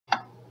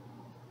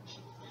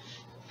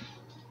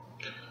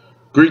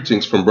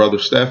Greetings from Brother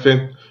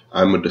Stephen.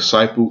 I'm a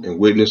disciple and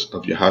witness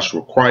of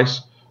Yahshua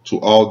Christ. To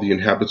all the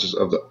inhabitants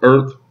of the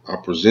earth, I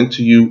present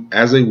to you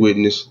as a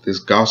witness this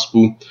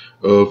gospel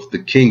of the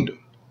kingdom.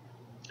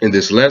 In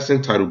this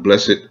lesson titled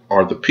Blessed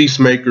Are the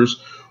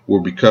Peacemakers, we'll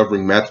be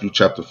covering Matthew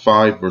chapter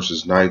 5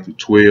 verses 9 through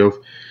 12.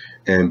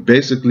 And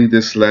basically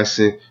this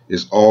lesson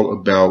is all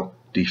about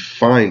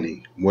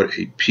defining what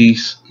a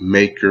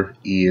peacemaker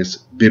is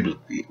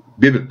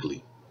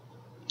biblically.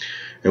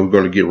 And we're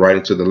going to get right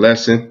into the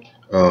lesson.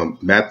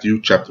 Matthew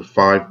chapter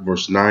 5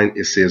 verse 9,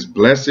 it says,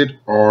 "Blessed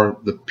are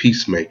the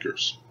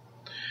peacemakers."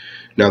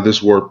 Now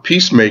this word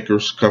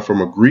peacemakers come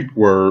from a Greek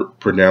word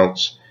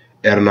pronounced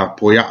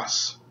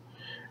ernapoias.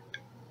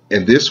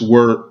 And this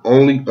word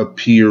only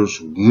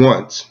appears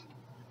once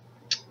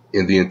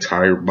in the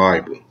entire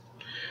Bible.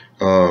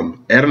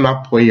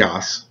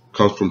 Ernapoias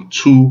comes from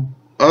two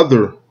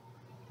other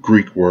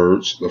Greek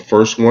words. The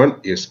first one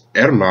is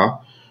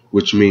erna,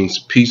 which means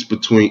peace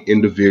between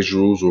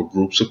individuals or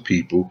groups of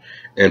people,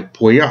 and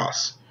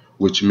poias,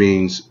 which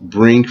means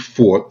bring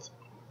forth,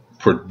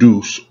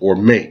 produce, or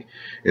make.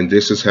 And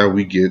this is how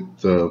we get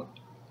the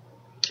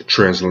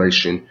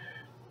translation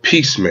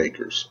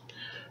peacemakers.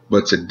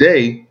 But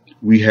today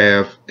we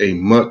have a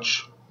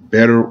much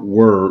better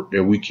word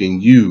that we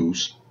can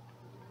use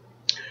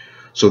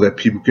so that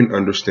people can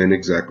understand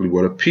exactly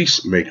what a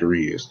peacemaker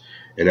is.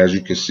 And as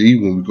you can see,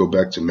 when we go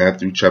back to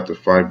Matthew chapter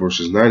 5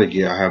 verses 9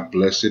 again, I have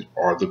blessed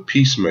are the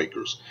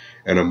peacemakers.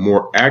 And a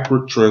more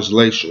accurate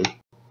translation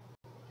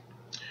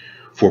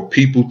for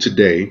people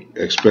today,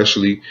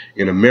 especially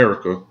in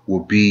America,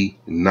 will be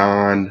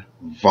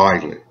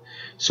non-violent.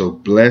 So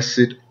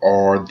blessed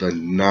are the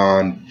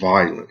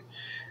non-violent.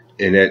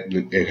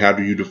 And how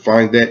do you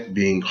define that?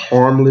 Being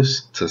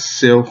harmless to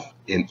self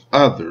and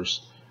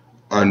others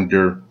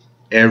under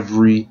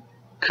every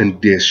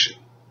condition.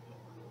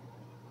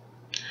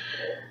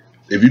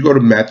 If you go to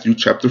Matthew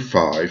chapter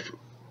 5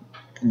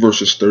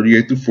 verses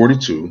 38 through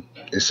 42,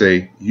 it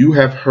say, "You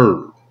have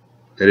heard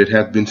that it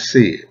hath been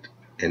said,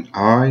 an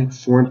eye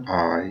for an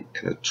eye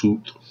and a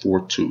tooth for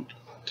a tooth."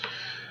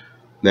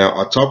 Now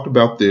I talked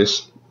about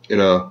this in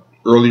an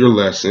earlier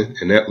lesson,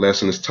 and that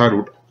lesson is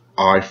titled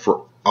eye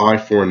for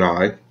an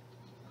eye.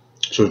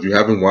 So if you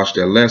haven't watched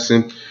that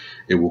lesson,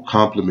 it will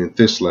complement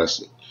this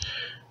lesson.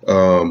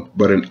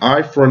 But an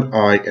eye for an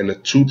eye and a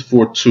tooth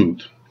for a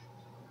tooth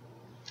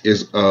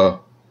is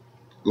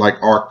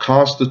like our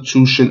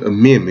Constitution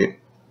Amendment,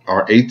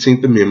 our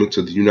 18th Amendment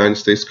to the United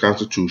States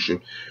Constitution,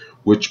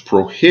 which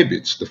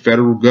prohibits the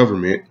federal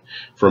government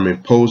from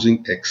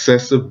imposing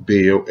excessive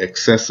bail,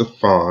 excessive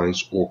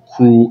fines, or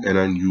cruel and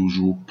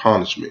unusual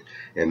punishment.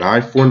 An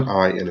eye for an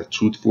eye and a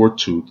tooth for a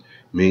tooth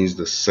means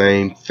the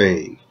same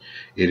thing.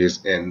 It is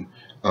an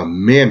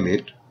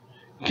amendment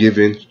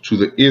given to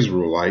the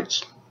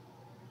Israelites,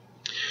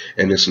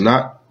 and it's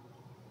not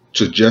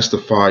to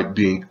justify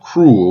being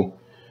cruel,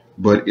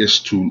 but it's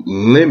to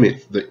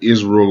limit the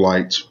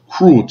Israelites'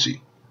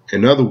 cruelty.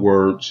 In other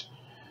words,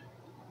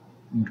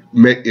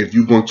 if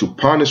you're going to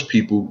punish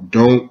people,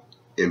 don't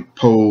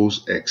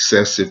impose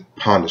excessive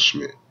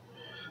punishment.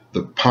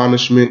 The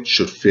punishment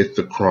should fit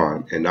the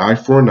crime. An eye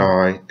for an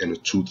eye and a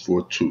tooth for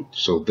a tooth.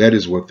 So that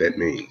is what that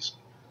means.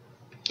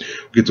 We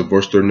get to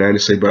verse 39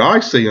 and say, "But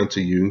I say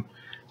unto you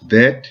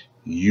that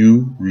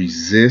you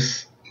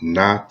resist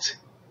not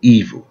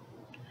evil."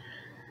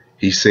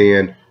 He's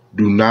saying,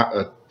 do not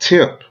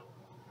attempt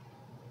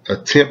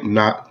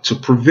not to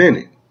prevent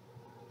it.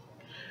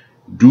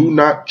 Do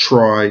not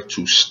try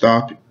to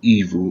stop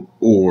evil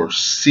or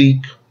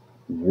seek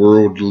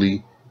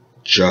worldly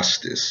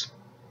justice.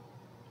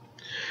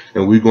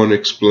 And we're going to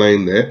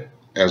explain that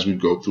as we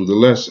go through the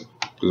lesson,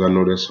 because I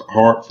know that's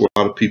hard for a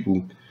lot of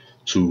people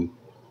to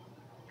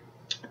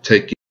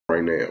take in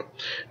right now.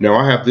 Now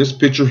I have this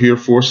picture here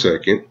for a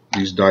second,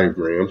 these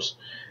diagrams,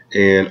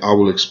 and I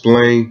will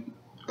explain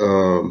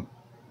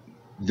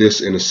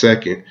this in a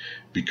second,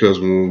 because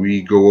when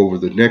we go over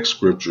the next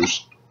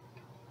scriptures,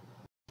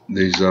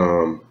 these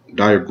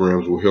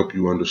diagrams will help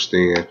you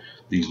understand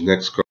these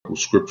next couple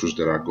scriptures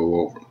that I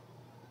go over.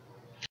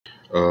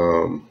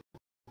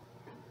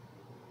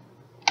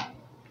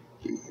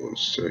 One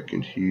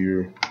second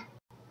here.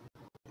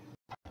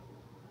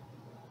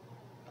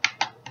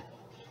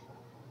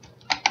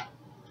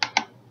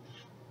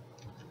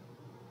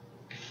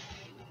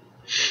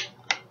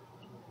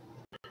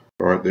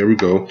 All right, there we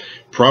go.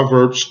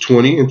 Proverbs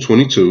 20 and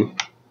 22.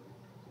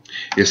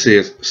 It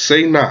says,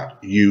 "Say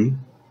not you,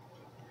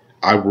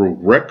 I will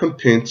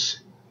recompense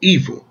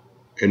evil."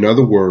 In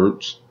other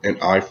words, an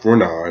eye for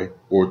an eye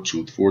or a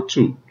tooth for a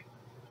tooth.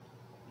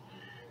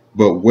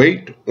 "But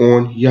wait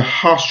on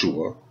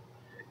Yahshua,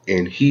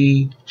 and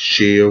he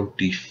shall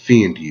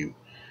defend you."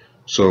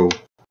 So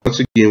once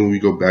again, when we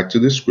go back to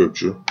this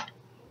scripture,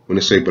 when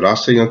they say, "But I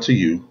say unto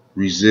you,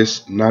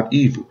 resist not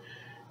evil,"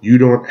 you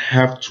don't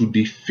have to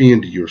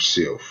defend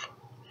yourself.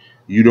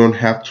 You don't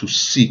have to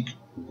seek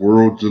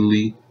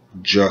worldly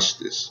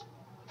justice.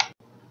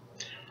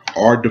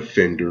 Our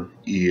defender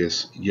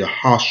is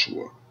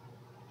Yahshua.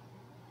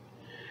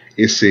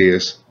 It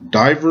says,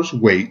 "Divers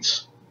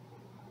waits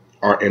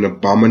are an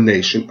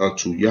abomination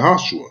unto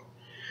Yahushua.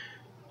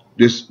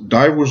 This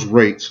divers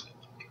rates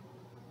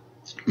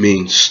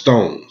means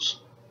stones.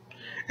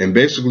 And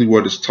basically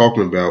what it's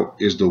talking about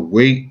is the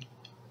weight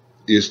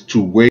is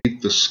to weigh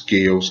the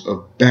scales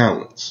of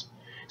balance.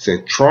 It's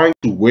saying trying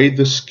to weigh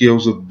the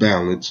scales of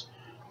balance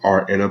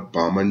are an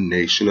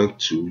abomination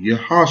unto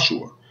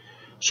Yahushua.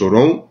 So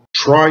don't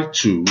try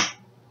to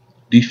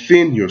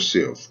defend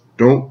yourself.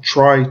 Don't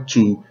try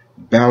to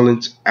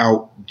balance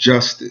out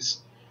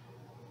justice.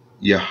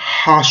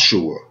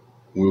 Yahushua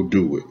will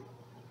do it.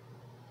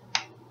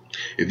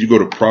 If you go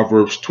to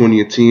Proverbs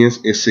 20 and 10,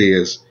 it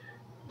says,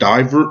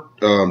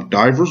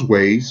 divers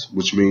ways,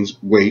 which means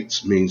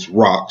weights, means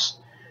rocks,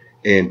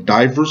 and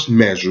divers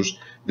measures.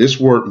 This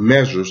word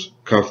measures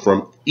come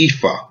from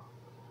ephah.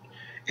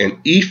 And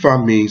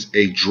ephah means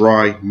a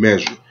dry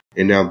measure.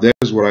 And now that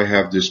is what I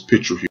have this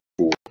picture here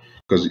for.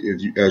 Because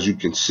as you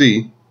can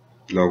see,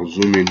 and I will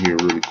zoom in here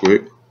really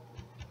quick,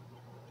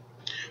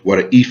 what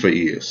an ephah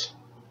is.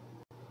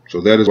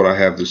 So that is what I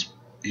have this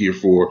here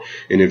for.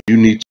 And if you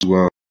need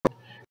to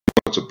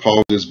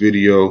pause this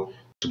video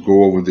to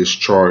go over this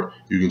chart,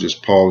 you can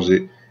just pause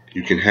it.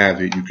 You can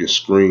have it. You can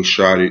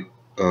screenshot it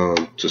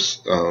to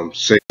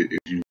save it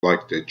if you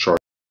like that chart.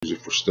 Use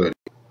it for study.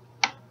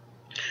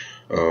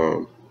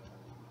 So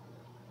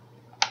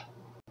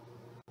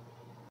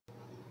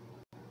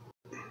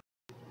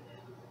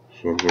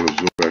I'm going to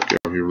zoom back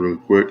out here really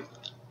quick.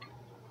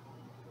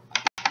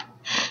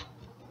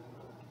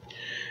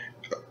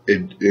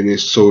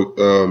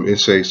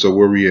 So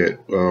where we at?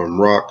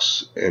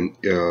 Rocks and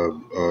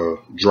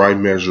dry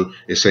measure.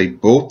 It say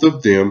both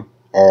of them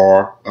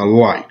are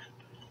alike,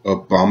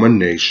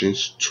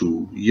 abominations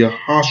to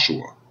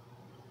Yahushua.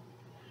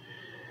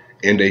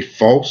 And a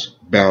false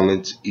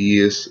balance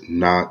is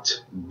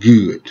not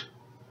good.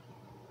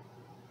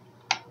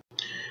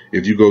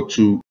 If you go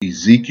to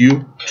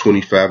Ezekiel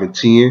 25 and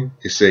 10,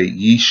 it say,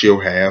 ye shall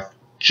have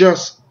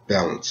just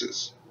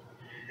balances,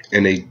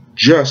 and a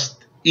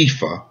just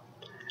ephah,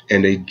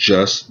 and a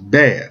just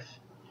bath.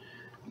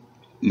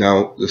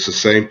 Now, it's the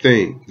same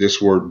thing.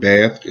 This word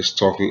bath is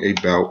talking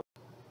about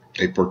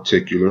a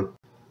particular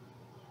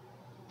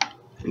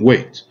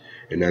weight.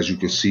 And as you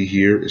can see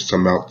here, it's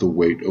talking about the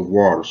weight of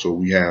water. So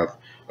we have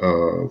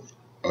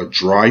a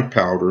dry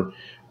powder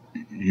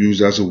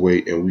used as a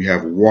weight, and we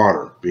have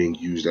water being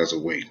used as a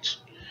weight.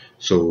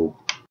 So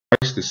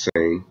Christ is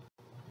saying,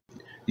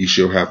 you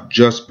shall have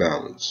just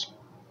balance.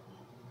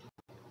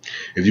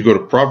 If you go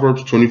to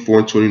Proverbs 24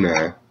 and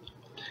 29,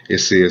 it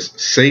says,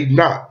 say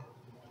not,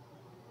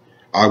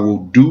 I will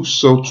do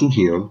so to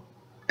him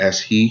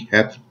as he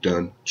hath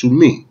done to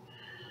me.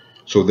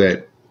 So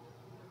that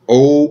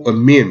old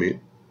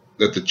amendment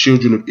that the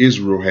children of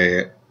Israel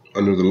had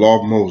under the law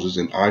of Moses,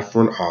 an eye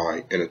for an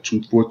eye and a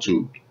tooth for a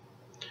tooth,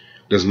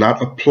 does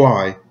not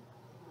apply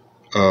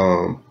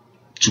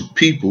to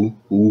people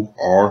who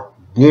are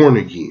born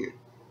again.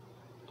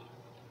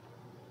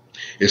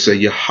 It's a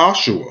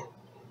Yahushua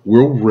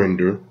will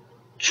render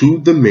to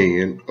the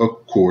man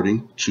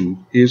according to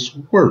his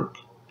work.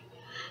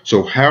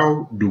 So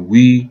how do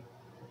we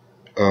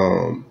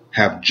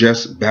have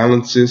just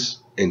balances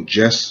and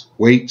just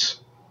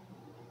weights?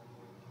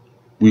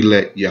 We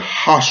let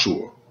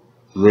Yahushua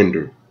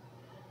render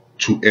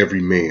to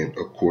every man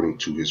according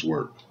to his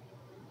work.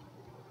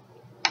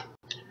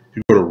 If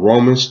you go to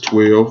Romans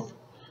 12,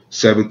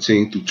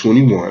 17 through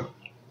 21,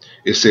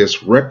 it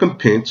says,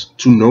 recompense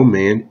to no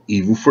man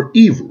evil for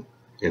evil,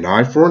 an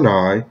eye for an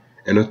eye,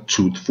 and a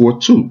tooth for a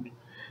tooth.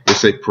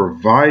 It's a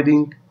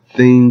providing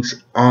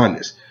things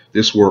honest.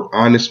 This word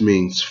honest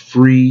means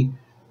free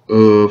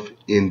of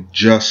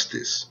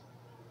injustice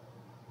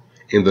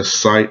in the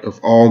sight of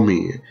all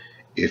men.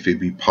 If it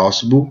be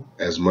possible,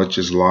 as much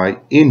as lie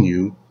in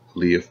you,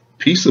 live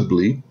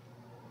peaceably,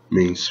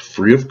 means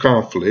free of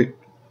conflict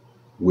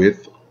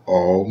with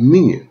all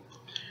men.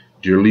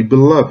 Dearly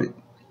beloved,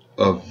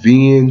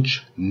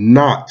 avenge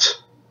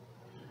not,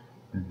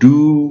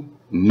 do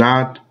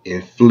not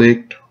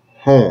inflict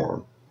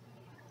harm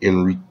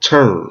in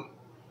return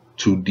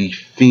to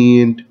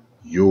defend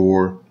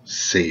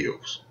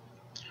yourselves,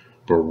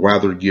 but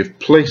rather give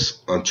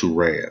place unto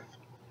wrath.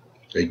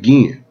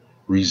 Again,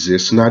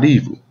 resist not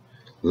evil.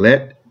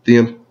 Let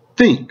them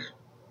think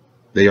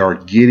they are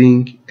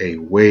getting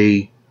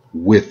away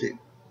with it.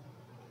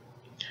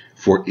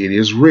 For it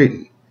is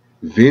written,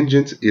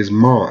 vengeance is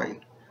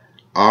mine,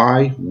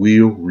 I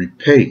will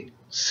repay,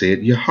 said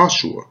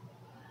Yahushua.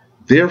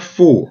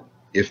 Therefore,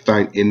 if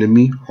thine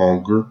enemy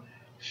hunger,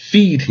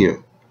 feed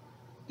him.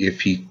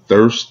 If he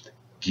thirst,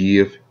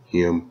 give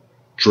him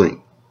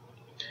drink.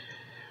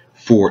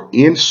 For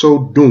in so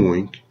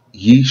doing,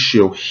 ye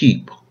shall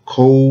heap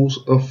coals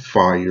of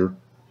fire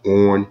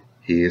on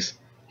his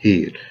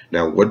head.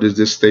 Now, what does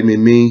this statement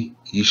mean?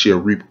 Ye shall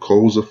reap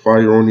coals of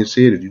fire on his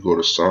head. If you go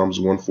to Psalms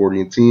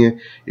 140 and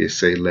 10, it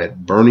say,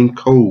 let burning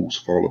coals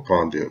fall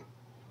upon them.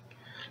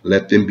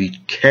 Let them be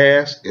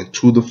cast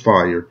into the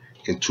fire,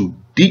 into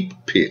deep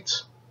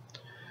pits,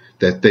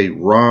 that they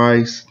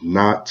rise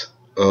not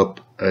up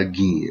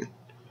again.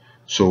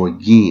 So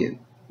again,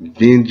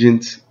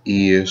 vengeance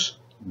is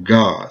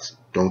God's.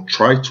 Don't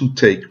try to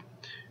take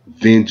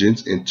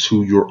vengeance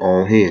into your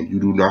own hand. You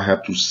do not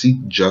have to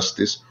seek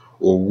justice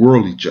or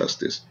worldly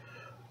justice.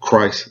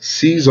 Christ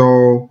sees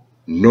all,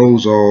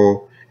 knows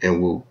all,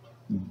 and will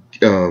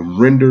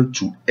render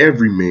to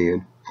every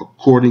man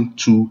according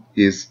to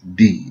his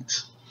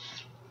deeds.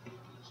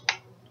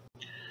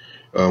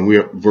 We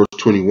are verse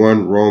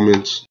 21,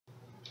 Romans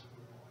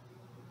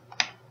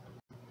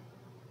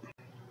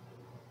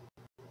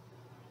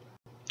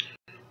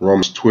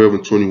 12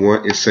 and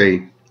 21. It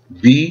say,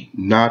 be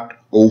not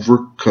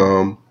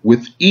overcome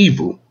with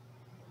evil.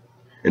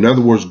 In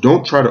other words,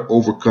 don't try to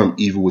overcome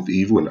evil with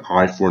evil, an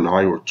eye for an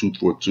eye or a tooth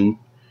for a tooth.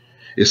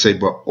 It say,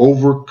 but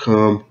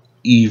overcome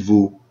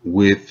evil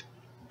with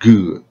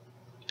good.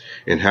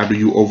 And how do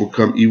you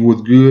overcome evil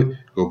with good?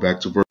 Go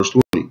back to verse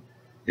 20.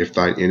 If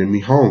thine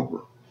enemy hunger,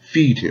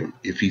 feed him.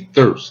 If he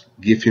thirst,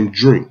 give him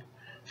drink.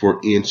 For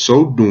in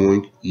so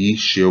doing, ye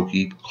shall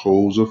heap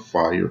coals of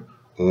fire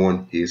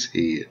on his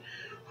head.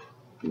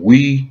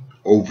 We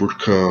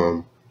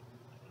overcome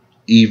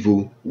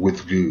evil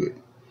with good.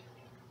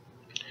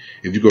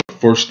 If you go to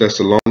 1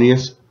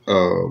 Thessalonians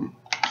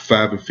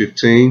 5 and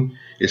 15,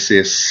 it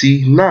says,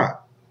 see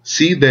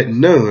that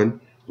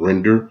none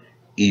render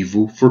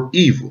evil for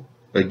evil.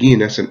 Again,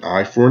 that's an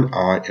eye for an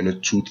eye and a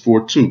tooth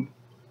for a tooth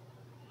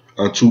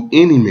unto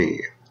any man,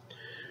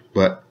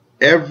 but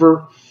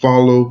ever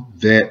follow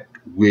that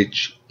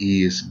which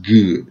is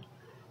good,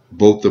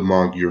 both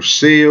among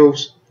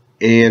yourselves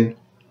and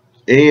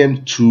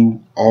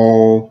to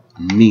all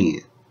men.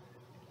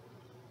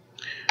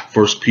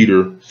 1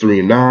 Peter 3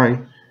 and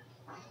 9,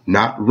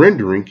 not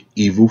rendering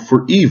evil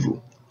for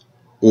evil,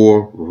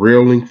 or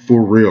railing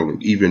for railing,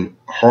 even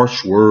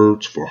harsh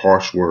words for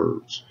harsh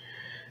words.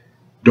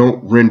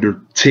 Don't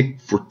render tick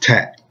for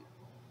tat,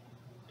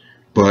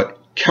 but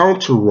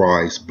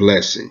counterize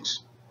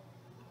blessings,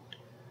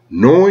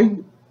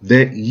 knowing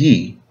that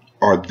ye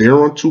are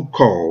thereunto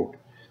called,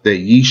 that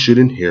ye should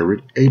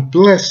inherit a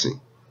blessing.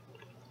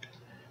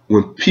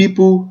 When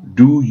people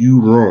do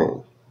you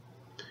wrong,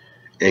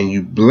 and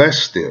you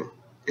bless them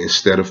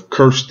instead of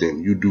curse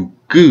them, you do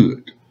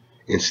good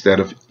instead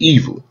of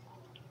evil,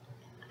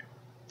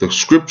 the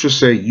scriptures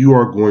say you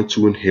are going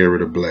to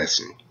inherit a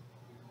blessing.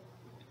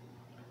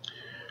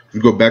 If we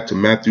go back to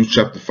Matthew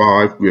chapter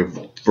 5, we have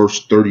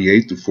verse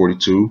 38 to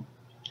 42.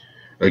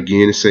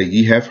 Again, it says,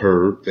 ye have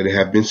heard that it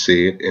hath been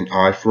said, an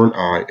eye for an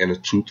eye and a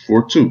tooth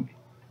for a tooth.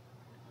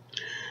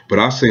 But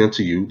I say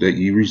unto you that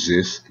ye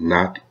resist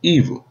not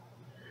evil.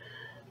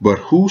 But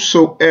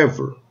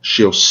whosoever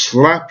shall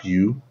slap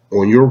you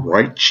on your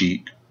right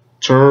cheek,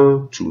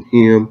 turn to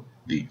him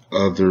the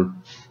other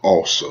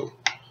also.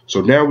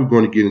 So now we're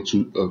going to get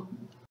into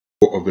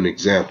more of an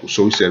example.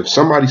 So he said, if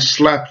somebody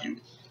slap you,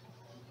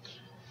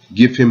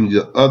 give him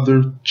the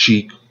other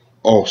cheek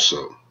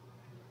also.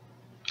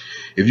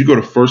 If you go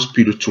to 1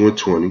 Peter 2 and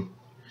 20,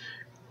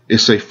 it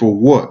say, for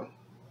what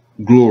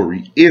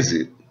glory is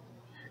it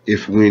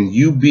if when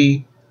you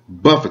be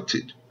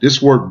buffeted,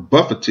 this word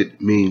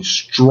buffeted means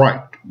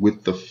strike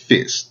with the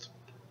fist.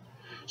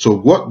 So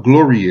what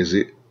glory is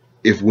it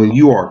if when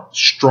you are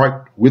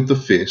struck with the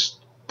fist,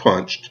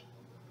 punched,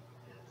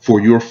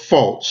 for your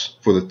faults,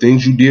 for the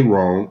things you did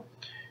wrong,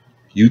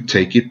 you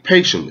take it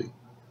patiently?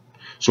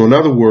 So in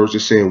other words,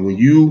 it's saying when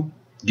you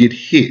get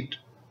hit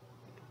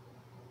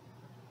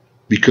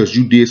because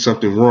you did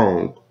something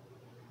wrong,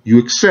 you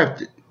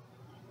accept it.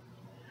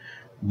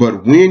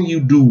 But when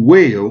you do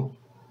well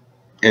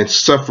and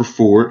suffer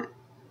for it,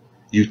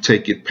 you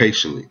take it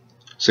patiently.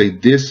 Say,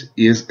 this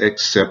is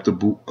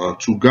acceptable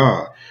unto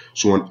God.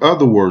 So in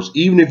other words,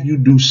 even if you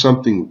do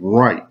something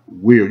right,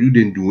 where you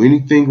didn't do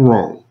anything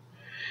wrong,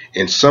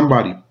 and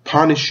somebody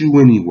punish you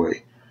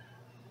anyway,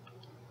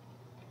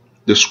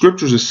 the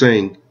scriptures are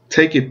saying,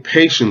 take it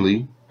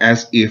patiently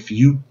as if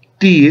you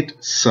did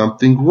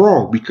something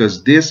wrong,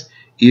 because this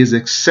is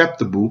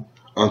acceptable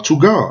unto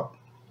God.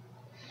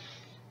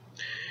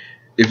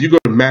 If you go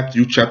to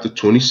Matthew chapter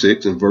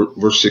 26 and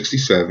verse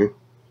 67,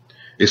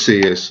 it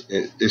says,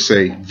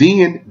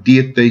 then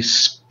did they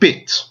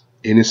spit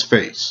in his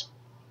face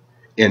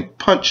and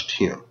punched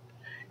him,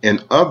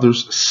 and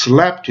others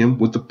slapped him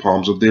with the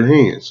palms of their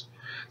hands,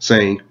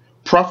 saying,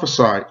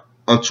 prophesy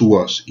unto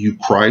us, you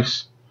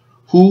Christ,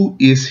 who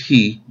is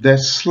he that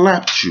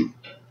slapped you?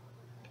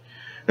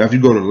 Now, if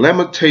you go to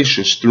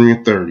Lamentations 3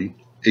 and 30,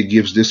 it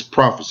gives this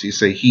prophecy. It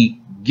say,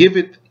 he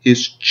giveth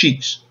his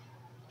cheeks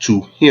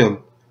to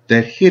him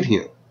that hit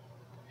him.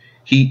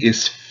 He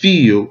is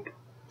filled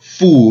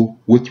full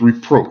with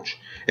reproach.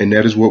 And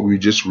that is what we're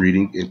just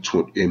reading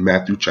in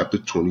Matthew chapter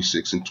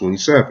 26 and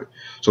 27.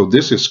 So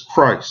this is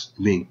Christ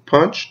being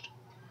punched,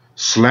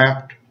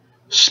 slapped,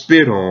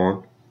 spit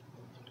on,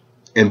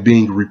 and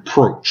being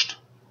reproached,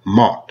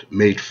 mocked,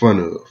 made fun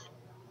of.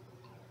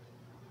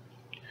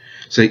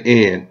 Say,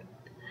 and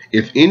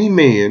if any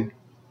man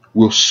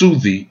will sue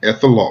thee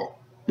at the law,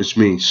 which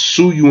means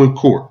sue you in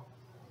court,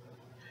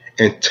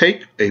 and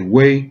take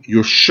away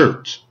your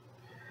shirt,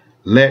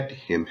 let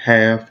him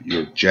have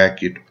your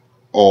jacket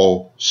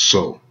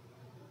also.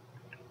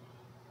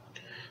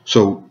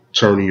 So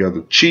turn the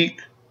other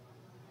cheek.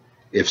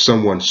 If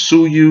someone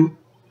sue you,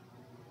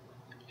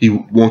 he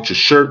wants your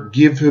shirt,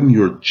 give him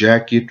your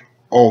jacket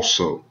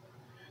also.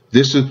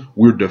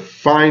 We're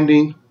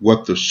defining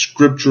what the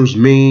scriptures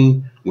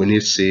mean when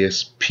it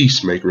says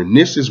peacemaker. And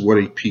this is what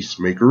a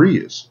peacemaker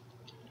is.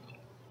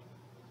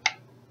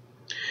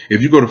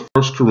 If you go to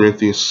 1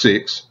 Corinthians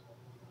 6,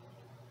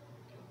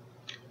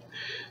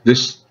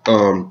 this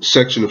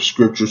section of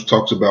scriptures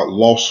talks about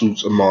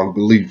lawsuits among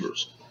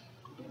believers.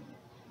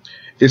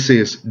 It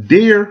says,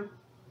 dare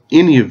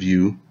any of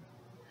you,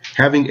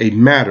 having a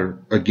matter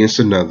against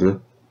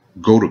another,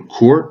 go to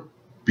court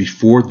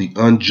before the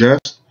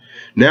unjust?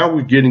 Now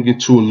we're getting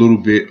into a little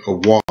bit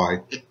of why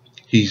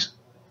he's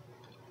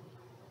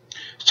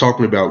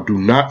talking about do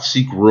not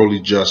seek worldly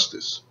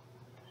justice.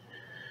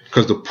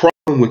 Because the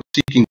problem with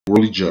seeking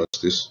worldly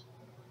justice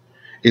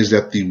is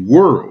that the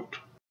world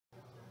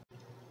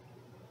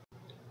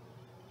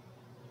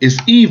is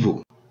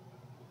evil.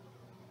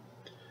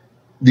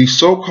 The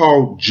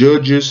so-called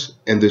judges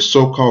and the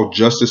so-called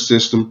justice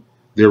system,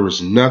 there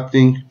is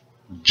nothing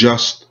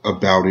just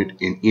about it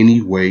in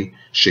any way,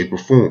 shape, or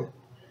form.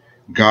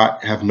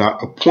 God have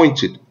not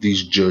appointed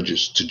these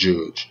judges to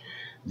judge.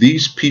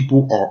 These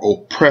people are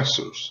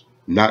oppressors,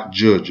 not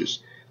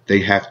judges.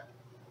 They have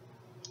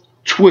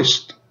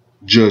twist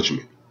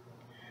judgment.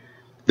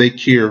 They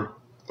care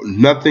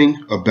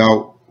nothing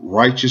about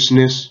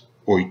righteousness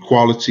or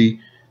equality.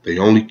 They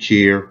only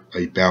care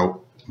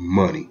about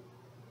money.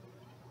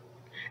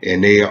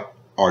 And they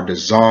are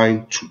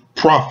designed to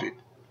profit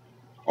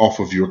off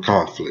of your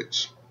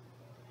conflicts.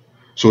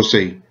 So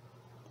say,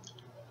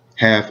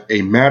 have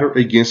a matter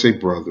against a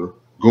brother,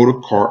 go to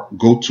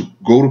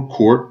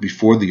court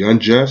before the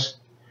unjust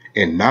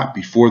and not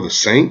before the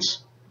saints?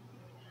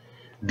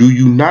 Do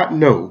you not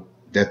know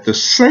that the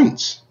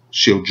saints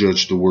shall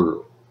judge the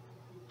world?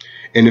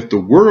 And if the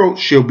world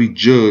shall be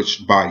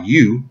judged by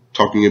you,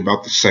 talking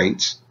about the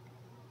saints,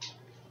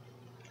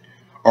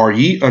 are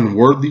ye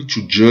unworthy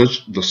to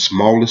judge the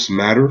smallest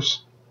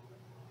matters?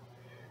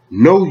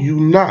 Know you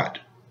not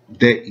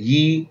that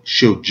ye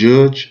shall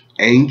judge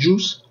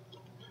angels?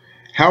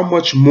 How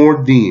much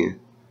more then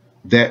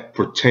that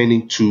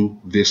pertaining to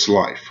this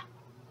life?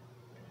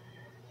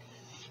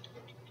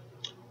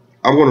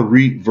 I'm going to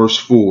read verse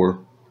 4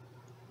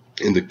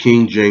 in the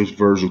King James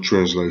Version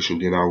translation,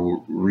 then I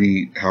will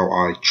read how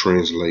I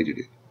translated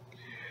it.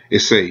 It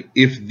say,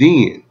 if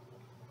then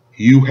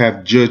you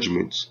have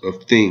judgments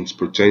of things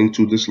pertaining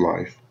to this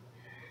life,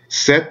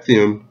 set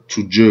them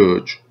to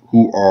judge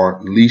who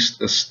are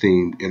least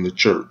esteemed in the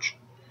church.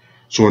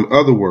 So in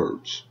other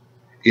words,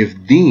 if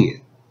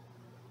then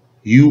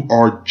you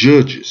are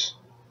judges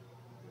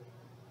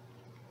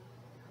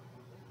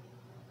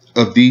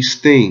of these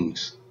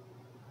things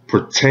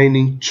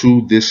pertaining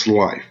to this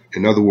life,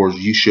 in other words,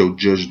 you shall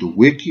judge the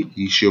wicked,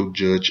 ye shall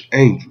judge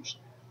angels.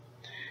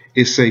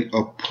 It say,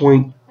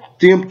 appoint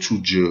them to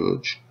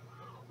judge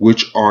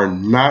which are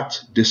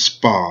not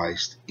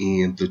despised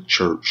in the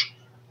church.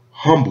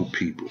 Humble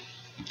people.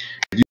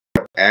 If you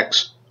have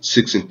Acts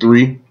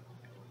 6:3,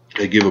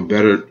 they give a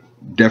better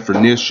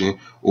definition,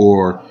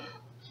 or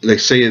they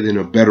say it in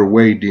a better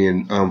way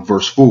than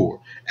verse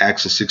 4.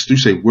 Acts 6:3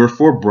 say,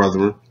 wherefore,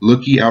 brethren,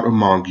 look ye out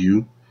among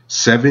you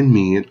 7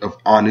 men of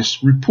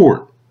honest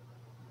report,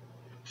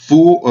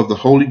 full of the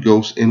Holy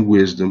Ghost and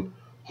wisdom,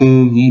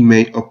 whom ye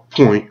may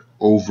appoint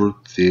over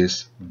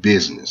this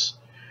business.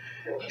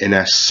 And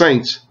as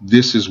saints,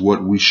 this is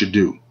what we should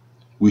do.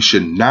 We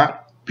should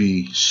not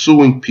be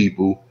suing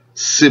people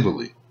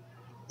civilly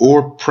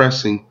or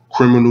pressing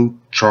criminal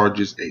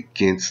charges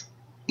against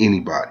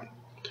anybody.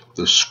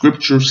 The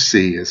scripture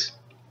says,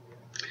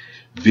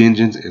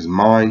 vengeance is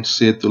mine,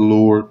 said the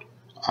Lord,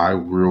 I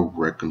will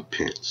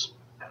recompense.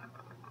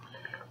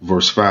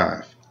 Verse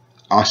 5,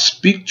 I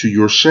speak to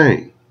your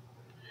shame.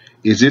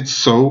 Is it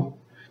so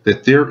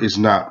that there is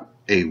not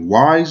a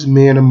wise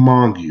man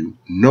among you,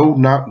 no,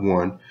 not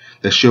one,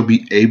 that shall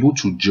be able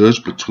to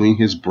judge between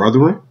his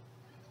brethren?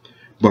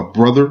 But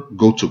brother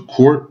go to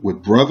court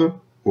with brother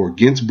or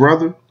against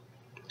brother,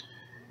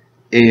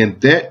 and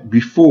that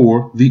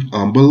before the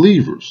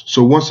unbelievers.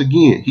 So once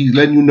again, he's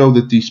letting you know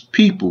that these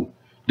people,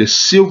 the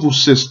civil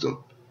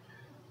system,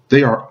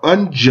 they are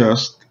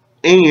unjust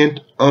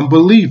and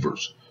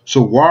unbelievers.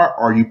 So why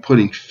are you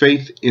putting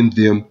faith in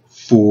them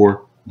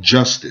for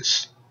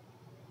justice?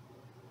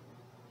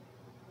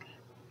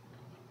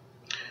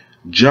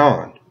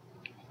 John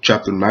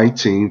chapter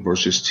 19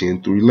 verses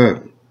 10 through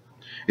 11.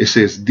 It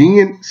says,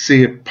 then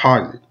said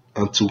Pilate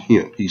unto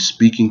him, he's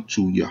speaking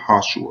to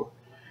Yahushua.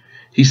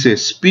 He said,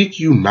 speak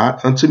you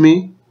not unto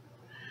me?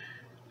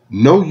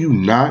 Know you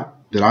not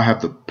that I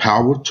have the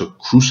power to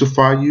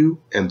crucify you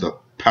and the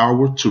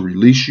power to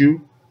release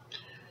you?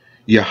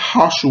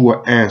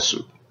 Yahushua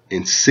answered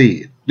and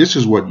said, this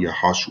is what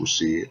Yahushua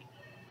said,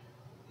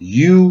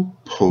 you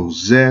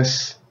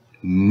possess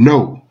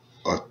no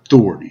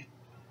authority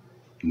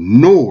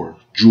nor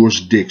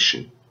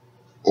jurisdiction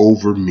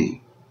over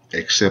me,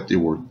 except it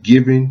were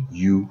given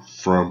you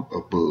from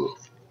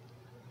above.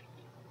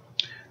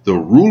 The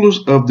rulers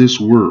of this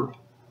world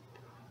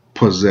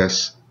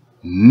possess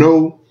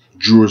no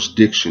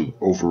jurisdiction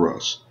over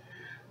us.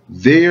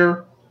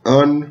 Their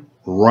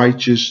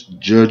unrighteous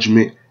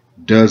judgment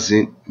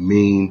doesn't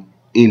mean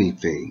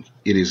anything.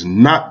 It is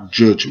not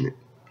judgment.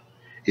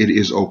 It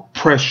is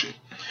oppression.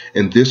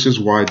 And this is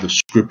why the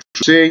scripture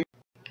say,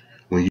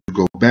 when you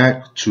go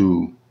back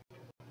to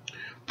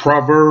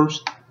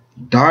Proverbs,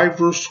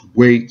 diverse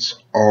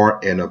weights are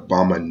an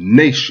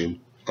abomination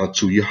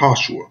unto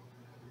Yahushua,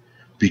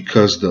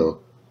 because the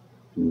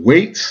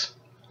weights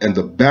and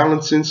the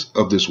balancings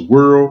of this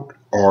world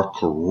are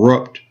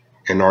corrupt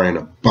and are an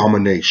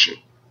abomination.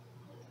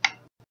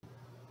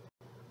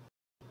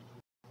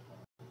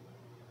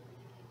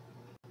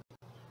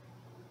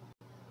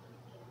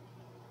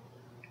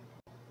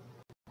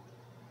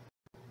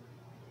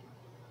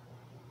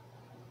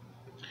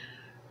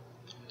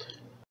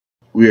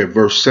 We have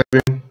verse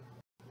 7.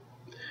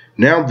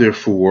 Now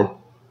therefore,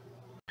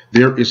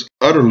 there is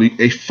utterly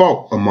a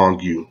fault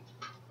among you,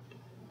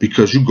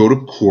 because you go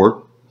to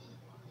court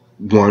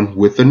one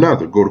with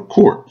another. Go to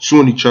court,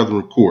 suing each other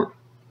in court.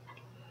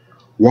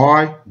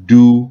 Why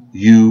do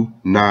you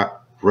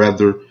not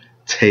rather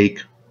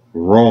take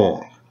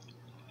wrong?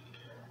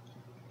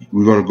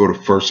 We're going to go to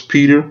 1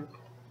 Peter.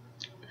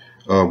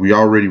 We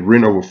already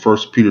ran over 1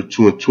 Peter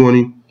 2 and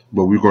 20,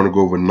 but we're going to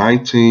go over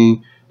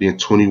 19, then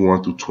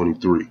 21 through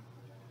 23.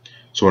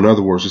 So in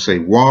other words, to say,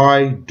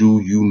 why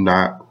do you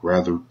not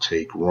rather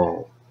take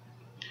wrong?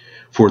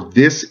 For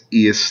this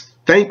is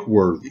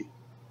thankworthy,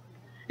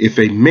 if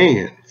a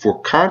man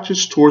for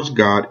conscience towards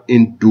God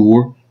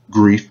endure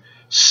grief,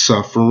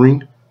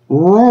 suffering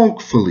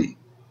wrongfully.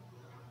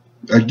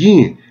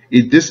 Again,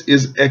 this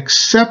is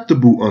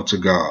acceptable unto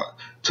God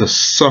to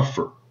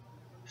suffer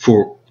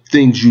for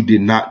things you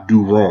did not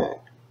do wrong.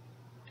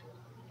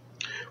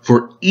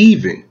 For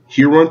even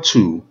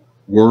hereunto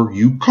were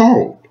you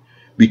called,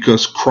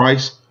 because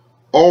Christ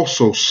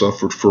also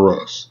suffered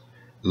for us,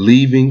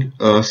 leaving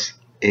us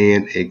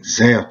an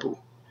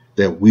example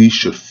that we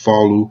should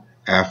follow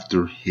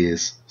after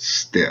his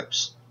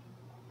steps,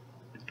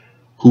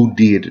 who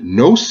did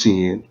no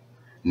sin,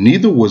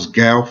 neither was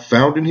guile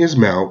found in his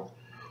mouth,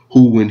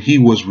 who when he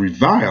was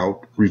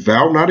reviled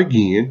not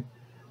again,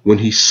 when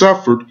he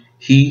suffered,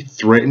 he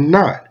threatened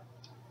not.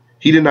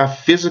 He did not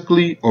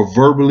physically or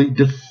verbally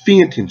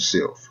defend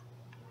himself,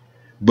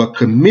 but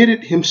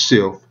committed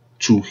himself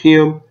to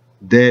him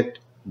that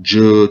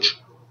judge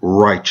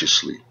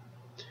righteously.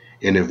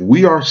 And if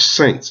we are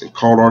saints and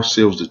call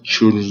ourselves the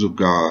children of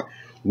God,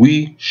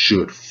 we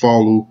should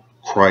follow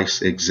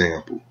Christ's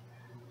example.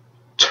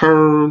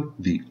 Turn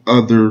the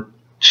other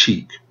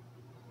cheek.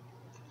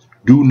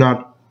 Do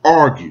not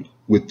argue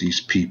with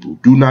these people.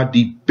 Do not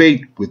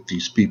debate with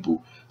these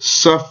people.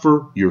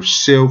 Suffer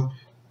yourself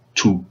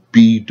to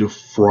be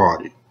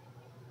defrauded.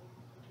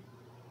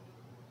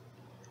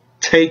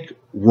 Take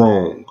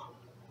wrong.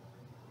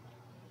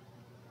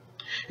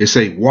 It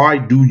say, why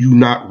do you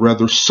not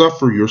rather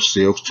suffer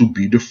yourselves to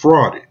be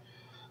defrauded?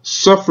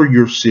 Suffer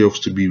yourselves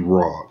to be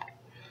robbed.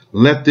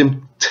 Let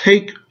them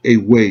take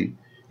away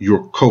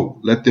your coat.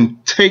 Let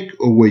them take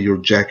away your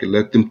jacket.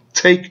 Let them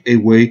take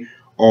away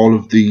all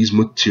of these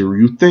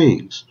material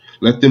things.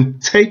 Let them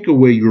take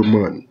away your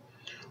money.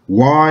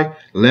 Why?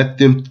 Let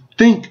them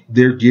think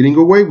they're getting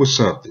away with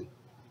something.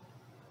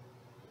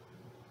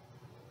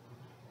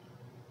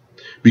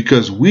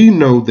 Because we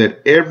know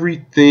that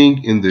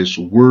everything in this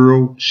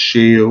world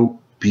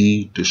shall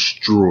be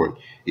destroyed.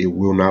 It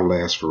will not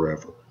last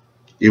forever.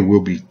 It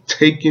will be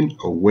taken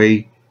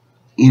away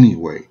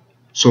anyway.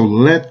 So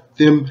let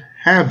them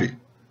have it.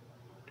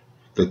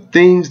 The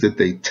things that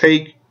they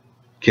take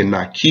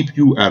cannot keep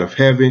you out of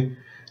heaven.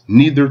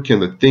 Neither can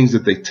the things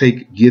that they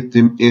take get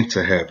them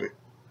into heaven.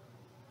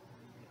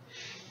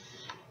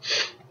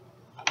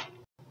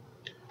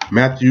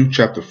 Matthew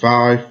chapter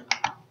 5.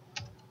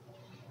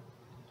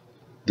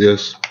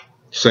 This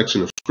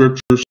section of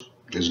scriptures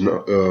is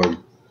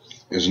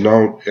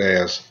known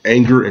as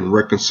anger and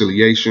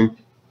reconciliation.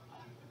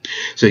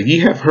 So ye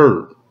have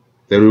heard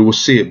that it was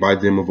said by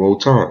them of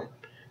old time,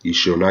 ye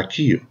shall not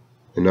kill.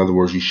 In other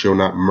words, ye shall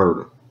not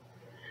murder.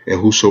 And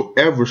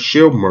whosoever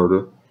shall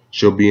murder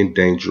shall be in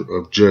danger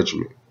of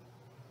judgment.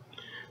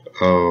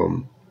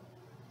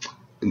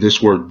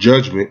 This word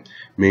judgment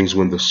means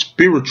when the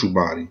spiritual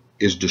body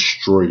is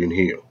destroyed in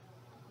hell.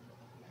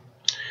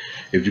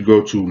 If you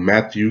go to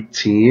Matthew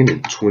 10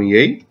 and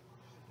 28,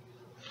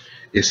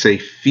 it say,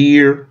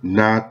 fear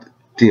not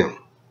them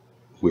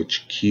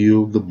which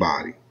kill the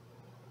body.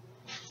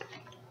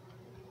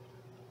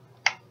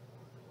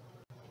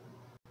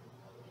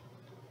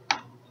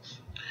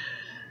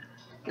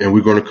 And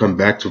we're going to come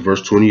back to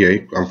verse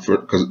 28,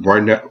 because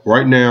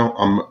right now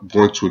I'm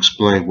going to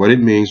explain what it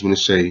means when it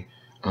say,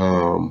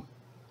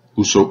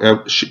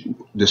 whosoever,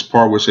 this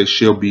part where it says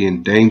shall be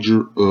in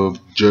danger of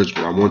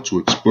judgment. I want to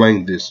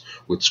explain this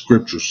with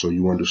scripture so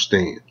you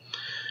understand.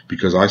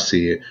 Because I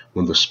said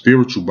when the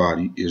spiritual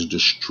body is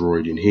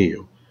destroyed in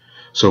hell.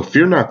 So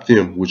fear not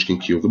them which can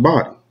kill the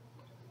body.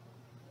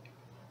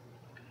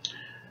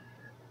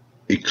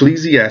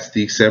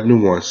 Ecclesiastes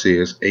 7:1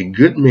 says, a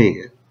good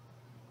man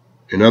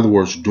In other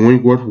words,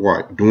 doing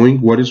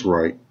what is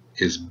right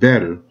is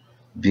better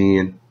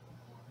than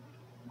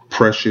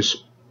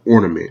precious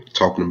ornament,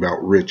 talking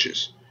about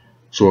riches.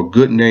 So a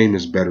good name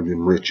is better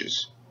than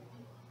riches.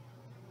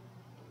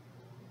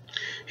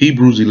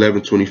 Hebrews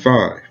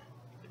 11:25.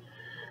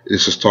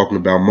 This is talking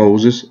about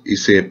Moses. He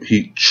said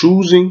he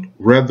choosing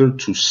rather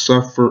to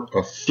suffer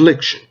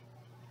affliction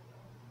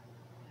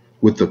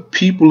with the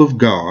people of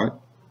God,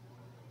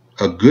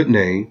 a good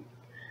name,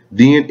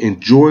 then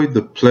enjoy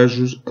the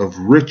pleasures of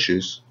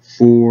riches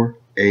for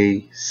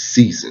a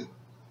season.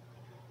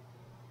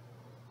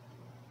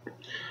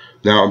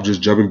 Now I'm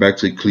just jumping back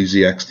to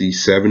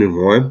Ecclesiastes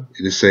 7:1.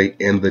 It is say,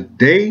 and the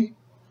day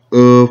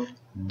of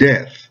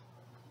death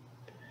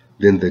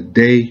than the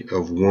day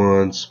of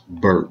one's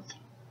birth.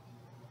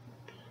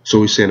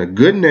 So he's saying a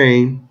good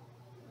name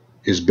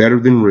is better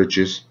than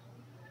riches,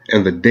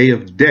 and the day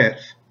of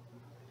death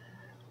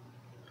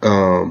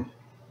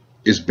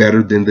is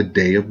better than the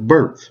day of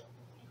birth.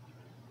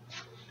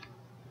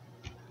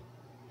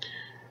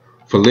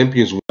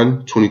 Philippians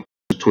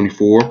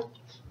 1:20-24.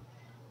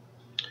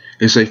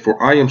 It say,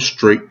 for I am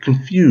straight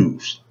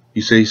confused.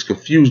 He says he's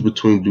confused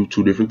between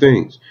two different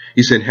things.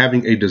 He said,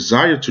 having a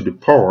desire to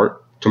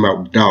depart, talking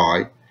about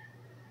die,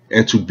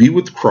 and to be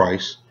with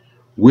Christ,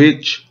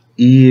 which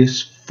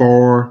is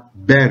far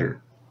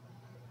better.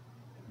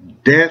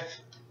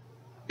 Death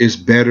is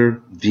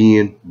better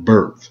than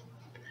birth.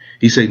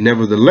 He said,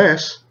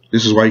 nevertheless,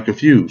 this is why you're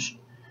confused.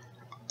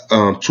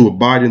 To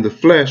abide in the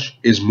flesh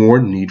is more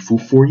needful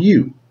for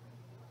you.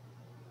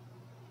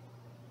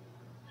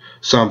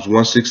 Psalms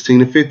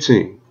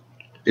 116:15.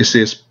 It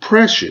says,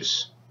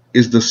 precious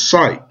is the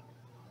sight.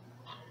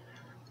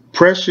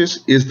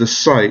 Precious is the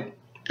sight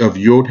of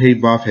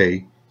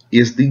Yod-Heh-Vav-Heh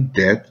is the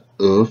death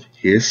of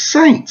his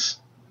saints.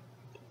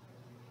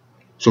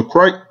 So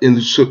Christ in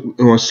the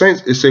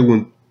saints, it say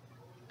when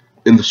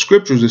in the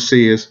scriptures it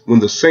says when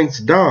the saints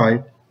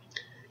die,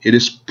 it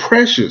is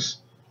precious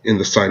in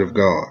the sight of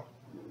God.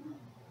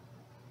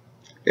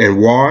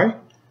 And why?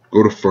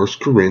 Go to 1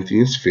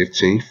 Corinthians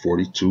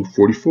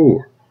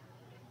 15:42-44.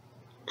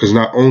 Because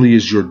not only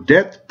is your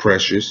death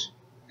precious,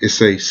 it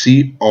says,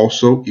 see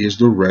also is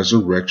the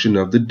resurrection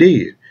of the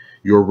dead.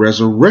 Your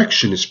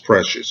resurrection is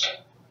precious.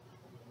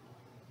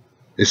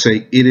 It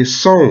say it is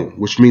sown,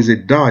 which means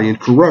it die in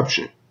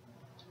corruption.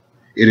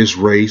 It is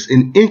raised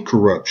in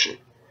incorruption.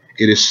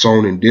 It is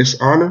sown in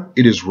dishonor.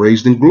 It is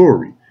raised in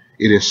glory.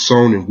 It is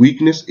sown in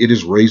weakness. It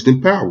is raised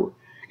in power.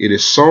 It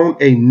is sown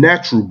a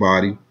natural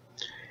body.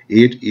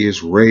 It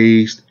is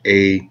raised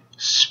a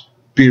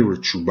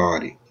spiritual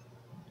body.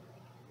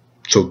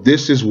 So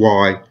this is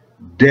why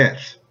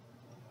death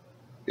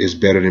is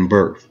better than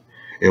birth,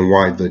 and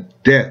why the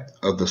death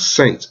of the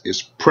saints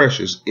is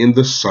precious in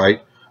the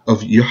sight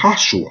of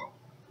Yahushua.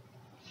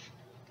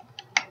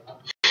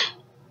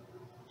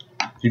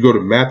 You go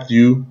to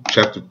Matthew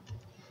chapter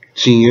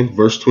 10,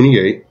 verse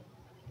 28.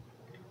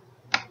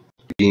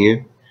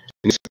 Again,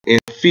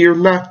 and fear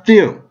not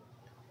them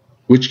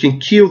which can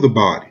kill the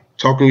body,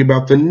 talking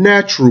about the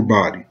natural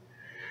body,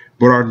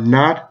 but are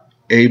not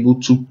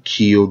able to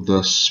kill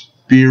the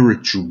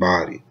spiritual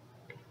body,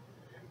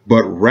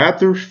 but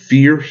rather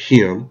fear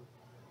him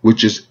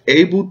which is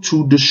able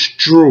to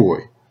destroy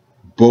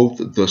both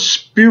the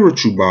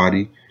spiritual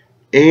body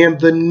and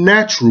the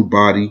natural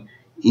body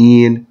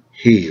in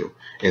hell.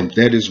 And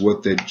this is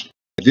what the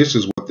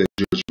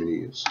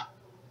judgment is.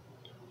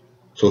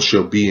 So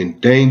shall be in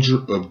danger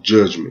of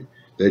judgment.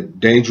 That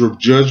danger of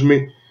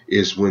judgment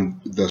is when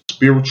the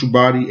spiritual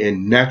body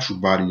and natural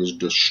body is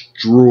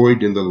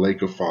destroyed in the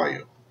lake of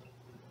fire.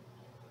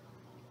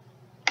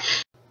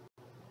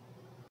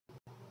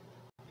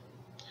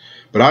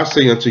 But I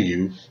say unto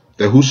you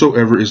that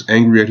whosoever is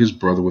angry at his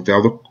brother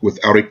without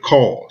a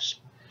cause.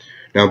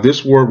 Now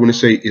this word, when it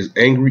say is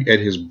angry at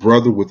his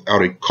brother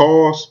without a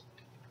cause,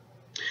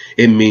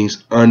 it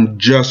means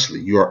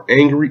unjustly. You are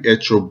angry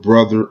at your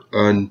brother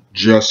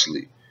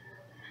unjustly.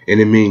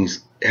 And it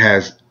means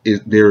it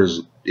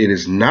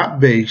is not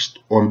based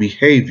on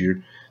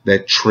behavior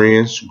that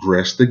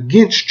transgressed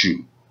against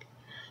you,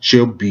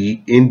 shall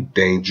be in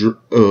danger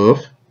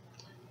of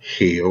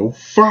hell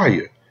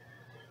fire,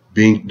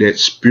 being that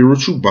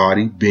spiritual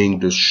body being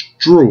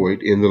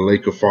destroyed in the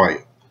lake of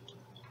fire.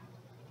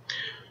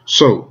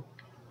 So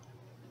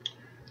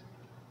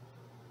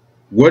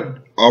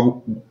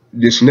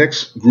this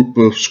next group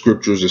of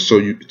scriptures is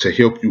to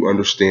help you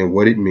understand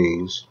what it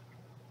means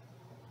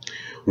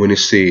when it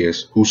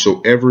says,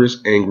 whosoever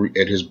is angry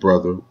at his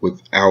brother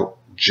without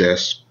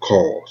just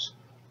cause.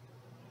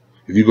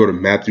 If you go to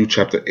Matthew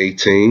chapter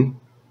 18,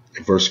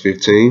 verse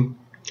 15,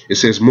 it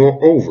says,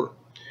 moreover,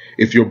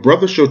 if your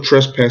brother shall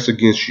trespass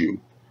against you,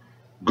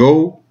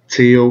 go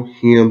tell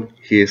him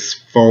his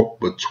fault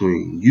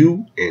between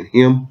you and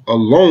him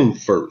alone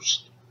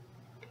first.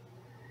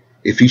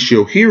 If he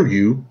shall hear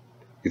you,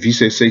 if he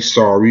say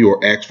sorry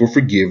or ask for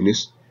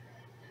forgiveness,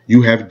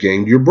 you have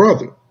gained your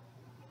brother.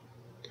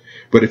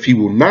 But if he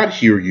will not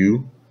hear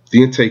you,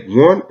 then take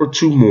one or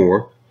two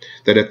more,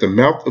 that at the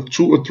mouth of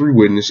two or three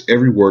witnesses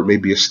every word may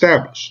be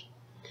established.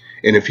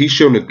 And if he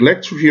shall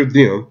neglect to hear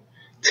them,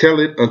 tell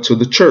it unto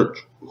the church.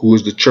 Who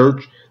is the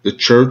church? The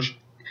church,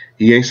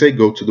 he ain't say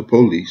go to the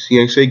police. He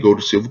ain't say go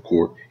to civil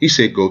court. He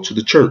said go to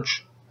the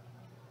church.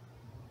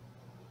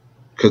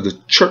 Because the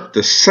church,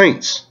 the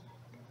saints,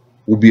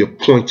 will be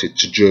appointed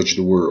to judge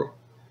the world.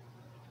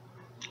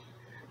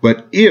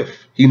 But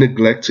if he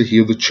neglect to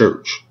hear the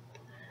church,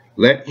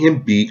 let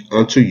him be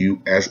unto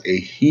you as a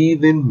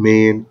heathen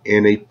man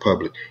and a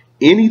public.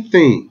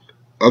 Anything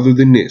other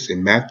than this,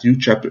 in Matthew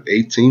chapter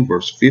 18,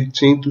 verse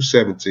 15 to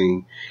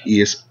 17,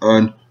 is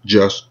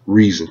unjust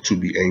reason to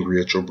be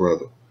angry at your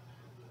brother.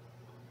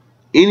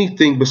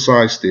 Anything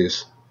besides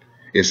this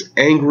is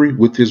angry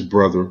with his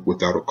brother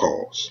without a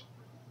cause.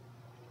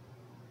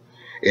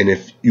 And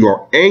if you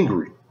are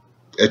angry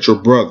at your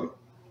brother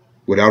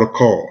without a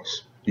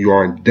cause, you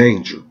are in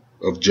danger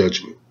of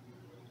judgment.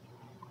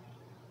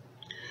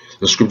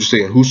 The scripture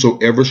saying,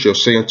 whosoever shall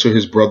say unto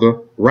his brother,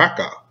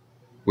 Raka,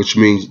 which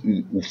means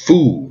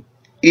fool,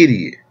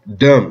 idiot,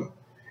 dummy.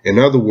 In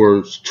other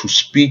words, to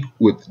speak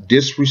with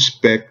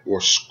disrespect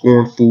or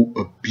scornful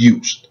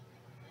abuse,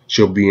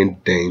 shall be in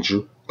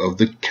danger of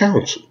the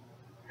council.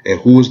 And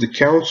who is the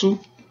council?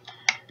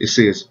 It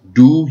says,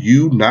 do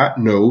you not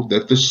know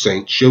that the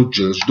saints shall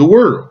judge the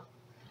world?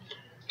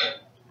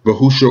 But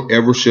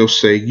whosoever shall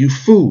say, you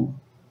fool,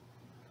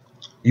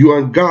 you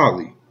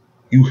ungodly,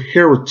 you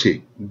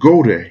heretic,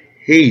 go to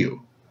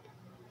hell.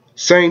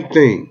 Same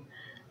thing.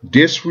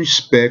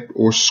 Disrespect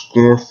or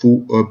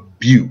scornful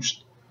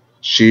abuse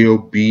shall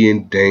be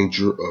in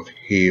danger of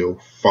hell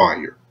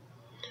fire.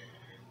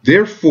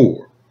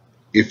 Therefore,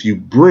 if you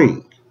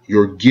bring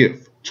your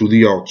gift to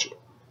the altar,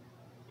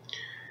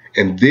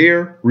 and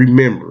there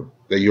remember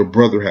that your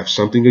brother hath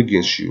something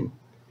against you,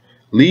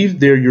 leave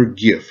there your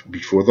gift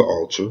before the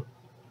altar,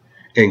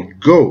 and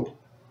go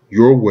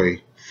your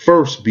way.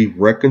 First be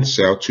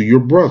reconciled to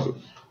your brother.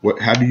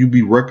 How do you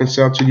be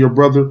reconciled to your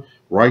brother?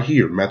 Right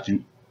here,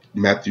 Matthew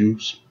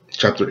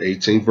chapter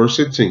 18, verse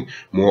 15.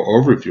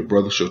 Moreover, if your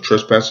brother shall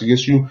trespass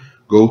against you,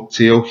 go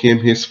tell him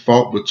his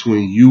fault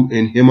between you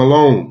and him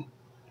alone.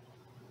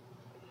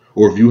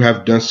 Or if you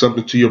have done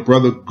something to your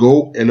brother,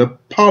 go and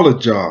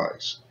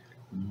apologize.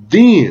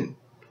 Then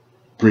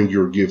bring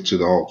your gift to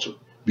the altar.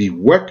 Be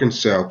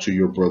reconciled to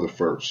your brother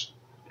first.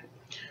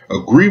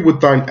 Agree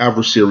with thine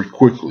adversary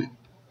quickly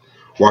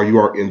while you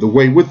are in the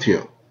way with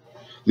him,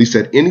 lest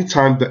at any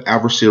time the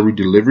adversary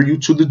deliver you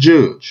to the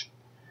judge,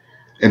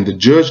 and the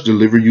judge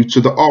deliver you to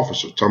the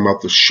officer, talking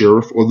about the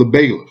sheriff or the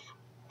bailiff.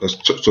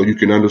 So you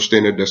can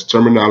understand that that's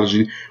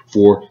terminology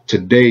for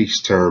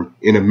today's term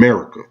in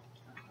America.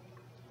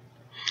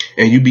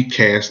 And you be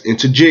cast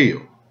into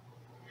jail.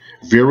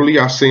 Verily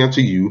I say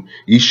unto you,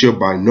 ye shall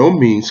by no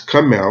means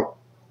come out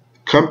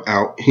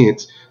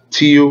hence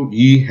till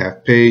ye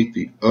have paid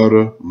the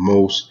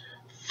uttermost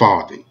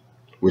farthing,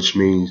 which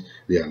means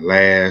their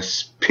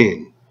last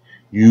penny.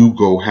 You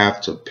go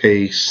have to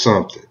pay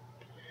something.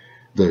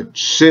 The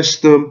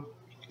system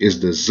is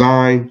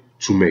designed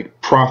to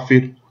make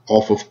profit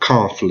off of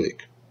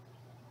conflict,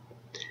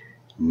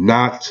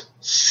 not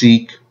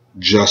seek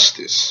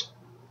justice.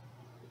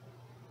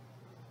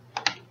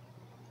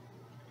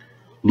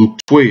 Luke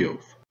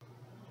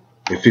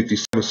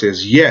 12:57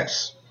 says,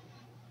 yes,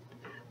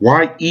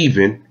 why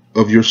even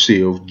of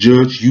yourselves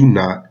judge you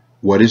not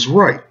what is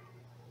right?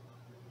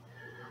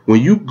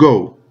 When you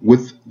go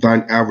with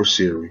thine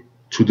adversary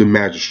to the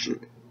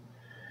magistrate,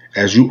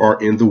 as you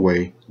are in the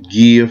way,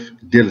 give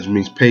diligence,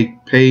 means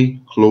pay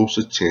close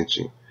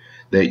attention,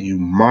 that you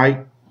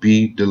might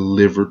be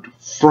delivered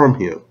from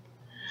him,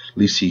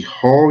 lest he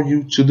haul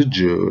you to the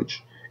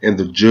judge, and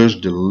the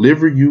judge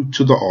deliver you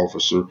to the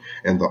officer,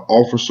 and the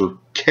officer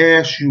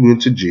cast you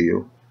into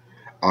jail.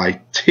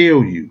 I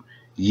tell you,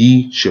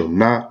 ye shall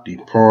not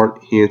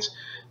depart hence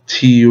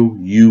till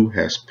you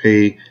has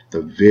paid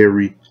the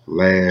very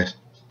last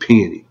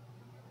penny.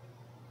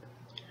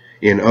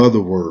 In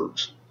other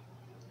words,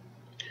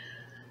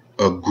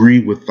 agree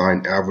with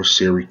thine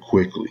adversary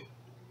quickly.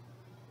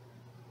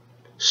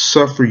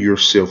 Suffer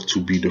yourself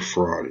to be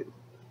defrauded.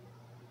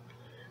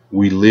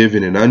 We live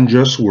in an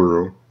unjust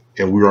world,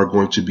 and we are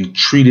going to be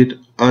treated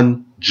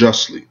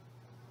unjustly.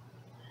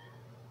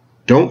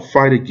 Don't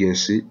fight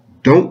against it.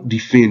 Don't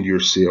defend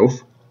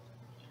yourself.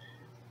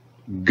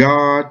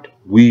 God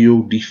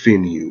will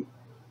defend you.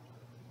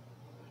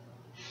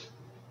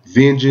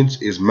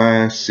 Vengeance is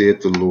mine,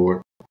 said the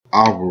Lord.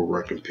 I will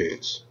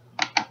recompense.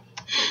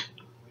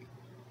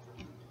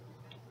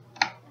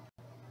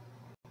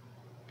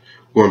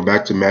 Going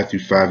back to Matthew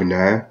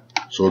 5:9.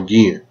 So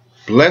again,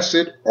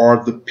 blessed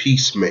are the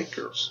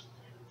peacemakers,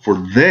 for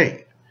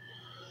they,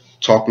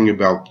 talking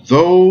about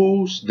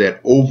those that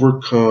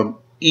overcome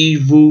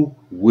evil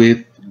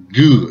with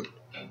good,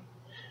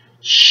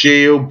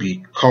 shall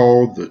be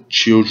called the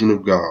children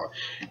of God.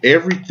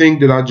 Everything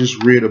that I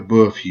just read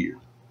above here,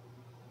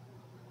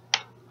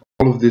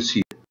 all of this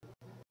here,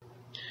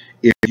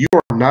 if you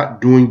are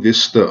not doing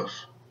this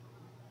stuff,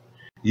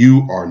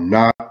 you are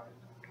not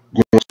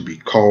going to be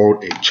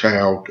called a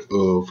child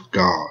of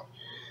God.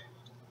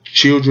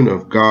 Children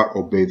of God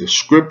obey the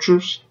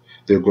scriptures.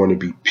 They're going to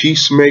be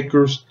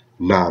peacemakers,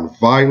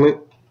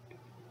 non-violent.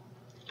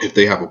 If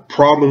they have a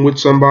problem with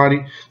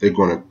somebody, they're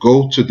going to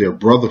go to their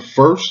brother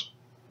first.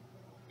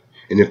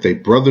 And if their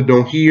brother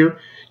don't hear,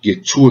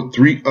 get 2 or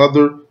 3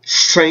 other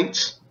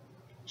saints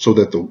so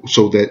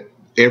that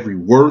every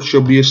word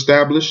shall be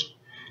established.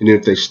 And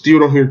if they still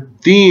don't hear,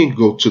 then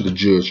go to the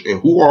judge.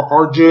 And who are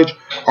our judge?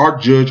 Our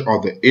judge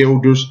are the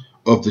elders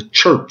of the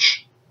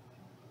church.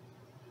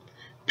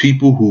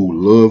 People who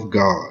love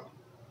God.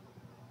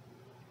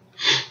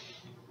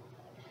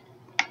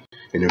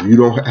 And if you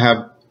don't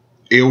have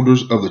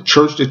elders of the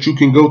church that you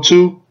can go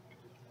to,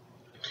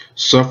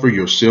 suffer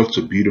yourself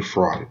to be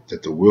defrauded,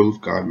 that the will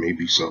of God may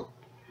be so.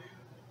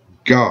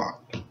 God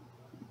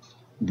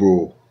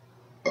will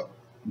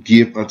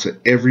give unto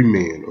every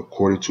man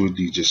according to his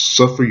deed. Just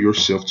suffer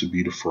yourself to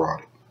be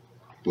defrauded,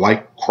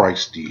 like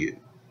Christ did.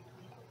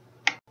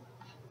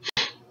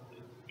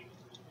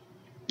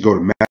 Go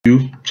to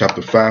Matthew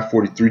chapter 5,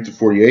 43 to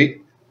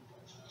 48.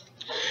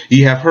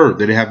 Ye have heard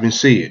that it hath been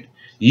said,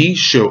 Ye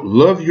shall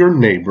love your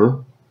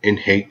neighbor and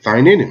hate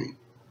thine enemy.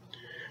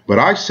 But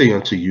I say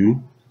unto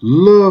you,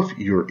 love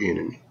your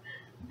enemy.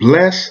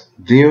 Bless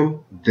them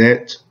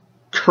that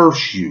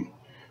curse you.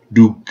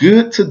 Do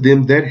good to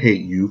them that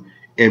hate you,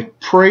 and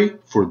pray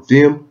for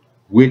them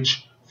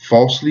which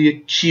falsely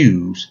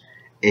accuse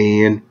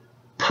and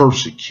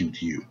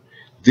persecute you.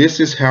 This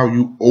is how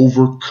you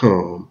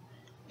overcome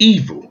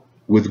evil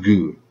with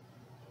good.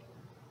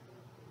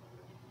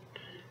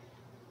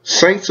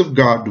 Saints of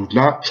God, do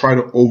not try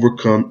to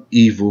overcome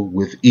evil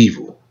with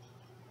evil.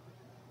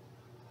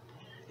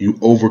 You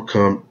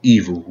overcome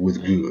evil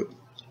with good.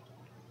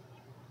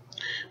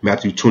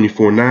 Matthew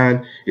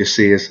 24:9, it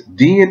says,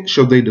 Then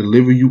shall they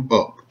deliver you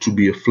up to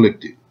be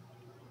afflicted.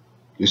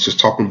 This is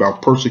talking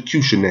about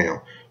persecution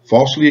now.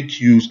 Falsely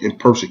accused and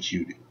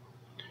persecuted.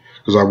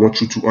 Because I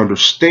want you to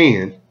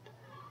understand,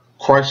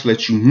 Christ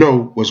lets you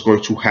know what's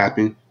going to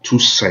happen to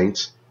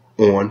saints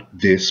on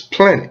this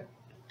planet.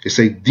 It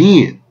says,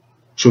 Then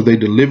shall they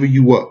deliver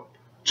you up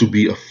to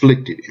be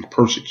afflicted and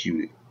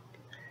persecuted,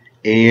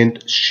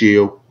 and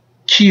shall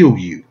kill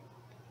you.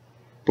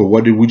 But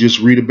what did we just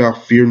read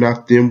about? Fear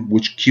not them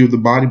which kill the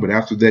body, but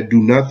after that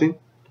do nothing.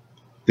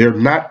 They're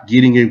not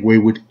getting away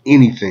with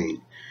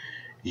anything.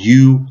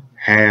 You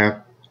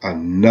have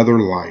another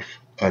life,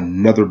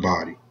 another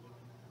body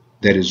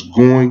that is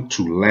going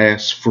to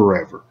last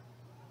forever.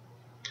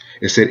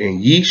 It said,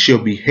 And ye shall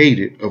be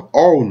hated of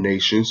all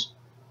nations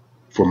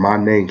for my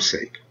name's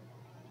sake.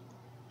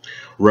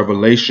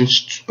 Revelation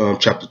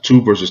chapter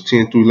 2 verses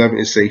 10 through 11,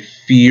 it say,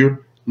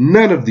 Fear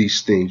none of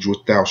these things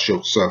which thou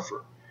shalt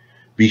suffer.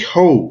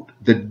 Behold,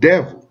 the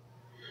devil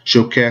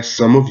shall cast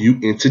some of you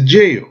into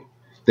jail,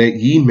 that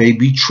ye may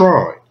be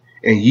tried,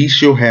 and ye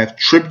shall have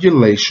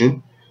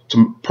tribulation,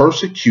 to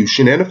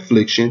persecution and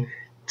affliction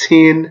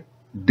 10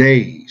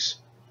 days.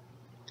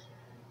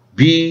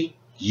 Be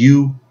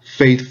you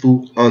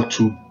faithful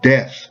unto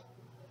death,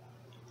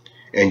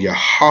 and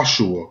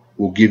Yahushua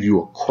will give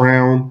you a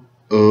crown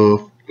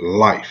of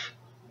life.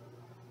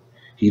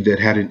 He that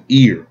had an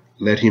ear,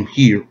 let him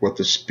hear what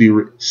the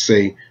Spirit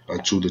say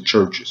unto the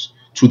churches,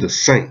 to the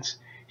saints.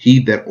 He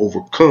that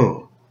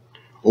overcome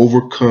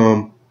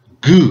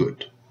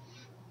good,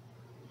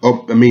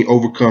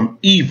 overcome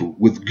evil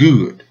with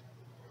good,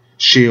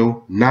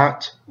 shall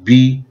not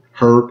be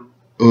hurt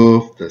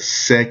of the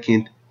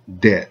second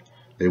death.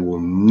 They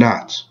will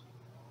not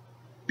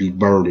be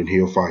burned in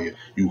hellfire.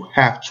 You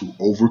have to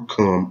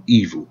overcome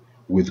evil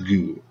with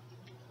good,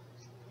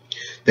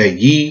 that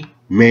ye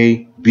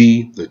may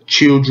be the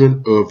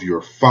children of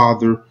your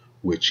Father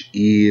which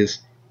is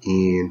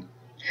in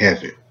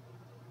heaven.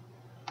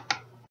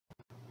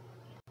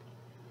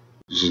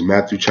 This is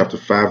Matthew chapter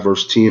 5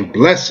 verse 10.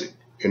 Blessed,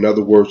 in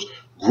other words,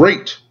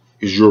 great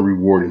is your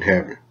reward in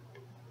heaven.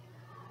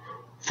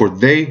 For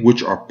they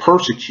which are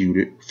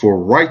persecuted for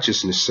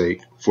righteousness'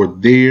 sake, for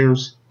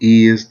theirs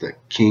is the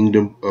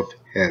kingdom of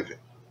heaven.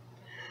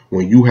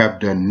 When you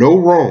have done no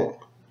wrong,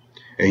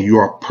 and you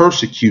are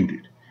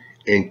persecuted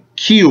and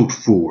killed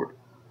for it,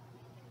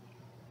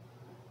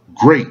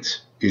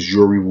 great is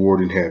your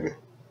reward in heaven.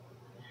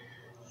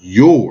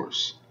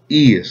 Yours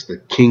is the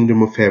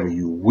kingdom of heaven.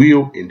 You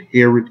will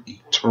inherit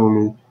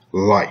eternal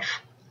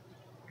life.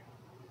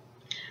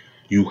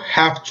 You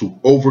have to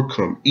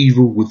overcome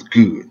evil with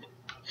good.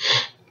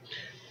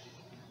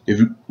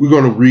 We're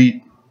going to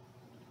read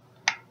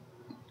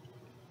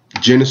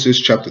Genesis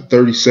chapter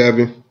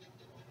 37,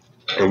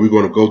 and we're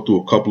going to go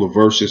through a couple of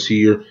verses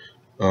here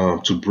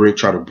to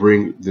try to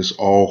bring this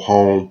all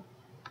home,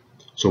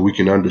 so we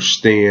can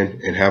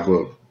understand and have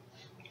a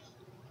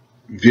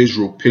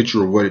visual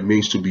picture of what it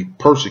means to be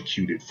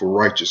persecuted for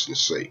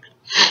righteousness' sake.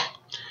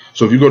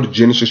 So if you go to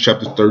Genesis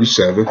chapter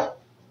 37,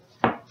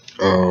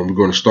 we're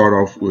going to start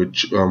off with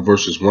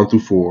verses 1 through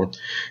 4.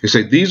 It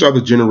says, These are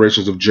the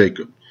generations of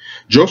Jacob.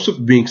 Joseph,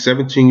 being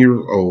 17 years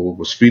old,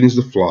 was feeding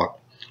the flock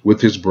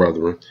with his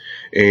brethren,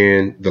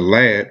 and the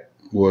lad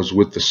was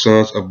with the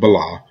sons of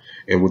Bela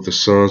and with the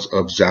sons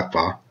of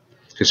Zaphah,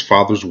 his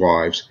father's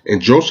wives.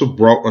 And Joseph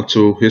brought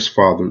unto his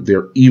father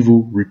their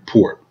evil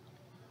report.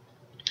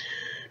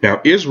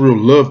 Now Israel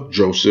loved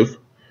Joseph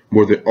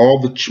more than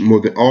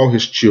all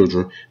his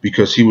children,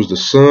 because he was the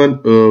son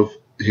of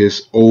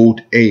his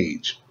old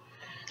age.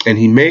 And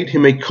he made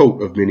him a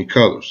coat of many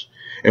colors.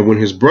 And when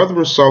his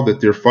brethren saw that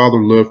their father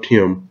loved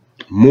him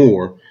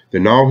more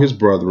than all his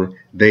brethren,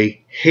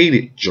 they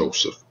hated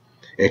Joseph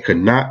and could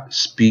not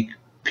speak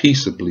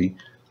peaceably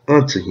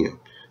unto him.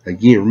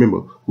 Again,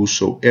 remember,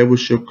 whosoever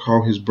shall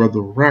call his brother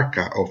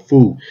Raka or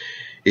fool,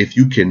 if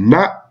you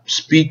cannot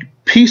speak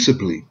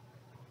peaceably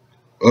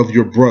of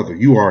your brother,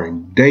 you are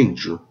in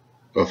danger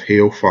of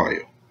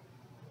hellfire.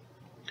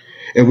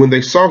 And when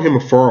they saw him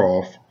afar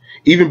off,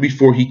 even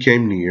before he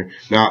came near.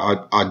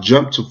 Now I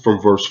jumped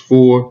from verse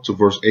 4 to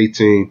verse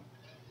 18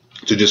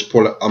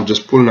 to I'm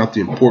just pulling out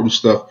the important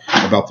stuff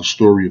about the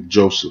story of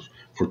Joseph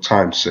for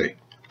time's sake.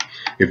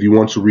 If you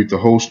want to read the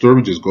whole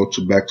story, just go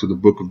back to the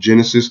book of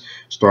Genesis,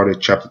 start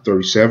at chapter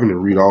 37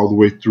 and read all the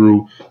way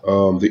through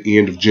the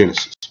end of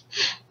Genesis.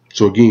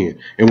 So again,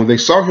 and when they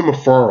saw him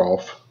afar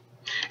off,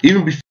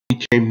 even before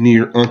he came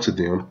near unto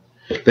them,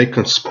 they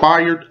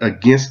conspired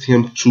against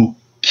him to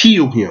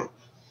kill him.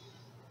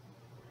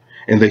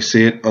 And they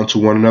said unto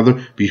one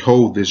another,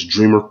 Behold, this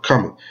dreamer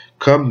cometh.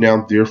 Come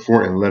down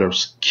therefore, and let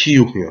us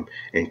kill him,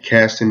 and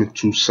cast him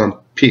into some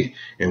pit,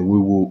 and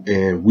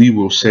we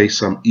will say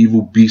some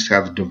evil beast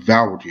hath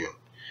devoured him,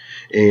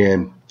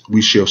 and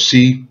we shall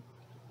see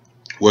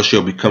what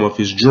shall become of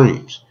his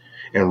dreams.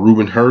 And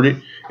Reuben heard it,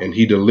 and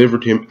he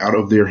delivered him out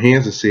of their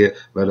hands, and said,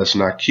 Let us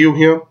not kill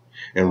him.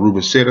 And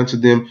Reuben said unto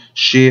them,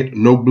 Shed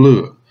no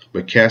blood,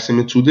 but cast him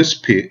into this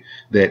pit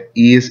that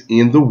is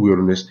in the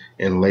wilderness,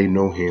 and lay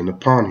no hand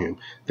upon him,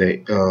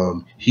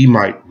 that he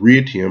might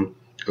rid him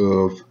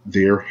of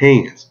their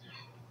hands,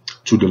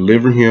 to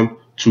deliver him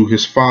to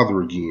his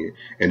father again.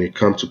 And it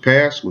come to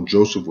pass, when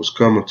Joseph was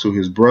come unto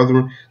his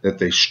brethren, that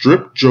they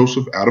stripped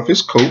Joseph out of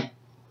his coat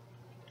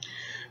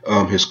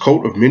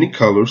of many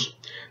colors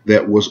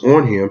that was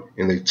on him,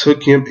 and they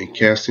took him and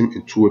cast him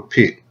into a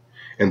pit.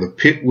 And the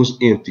pit was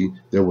empty,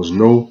 there was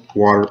no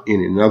water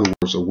in it. In other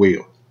words, a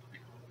well.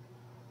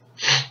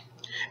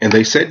 And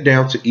they sat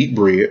down to eat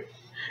bread,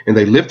 and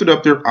they lifted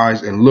up their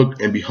eyes and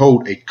looked, and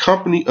behold, a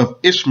company of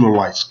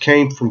Ishmaelites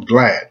came from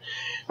Glad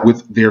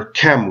with their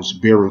camels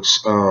bearing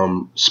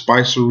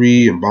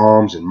spicery and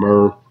balms and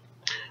myrrh,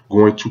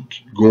 going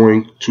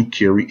to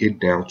carry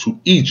it down to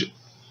Egypt.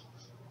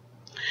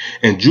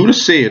 And Judah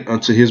said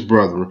unto his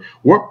brethren,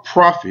 What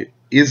profit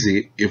is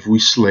it if we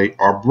slay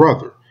our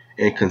brother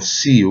and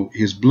conceal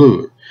his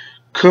blood?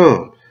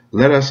 Come,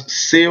 let us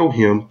sell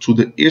him to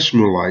the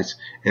Ishmaelites,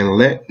 and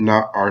let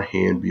not our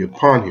hand be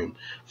upon him,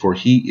 for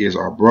he is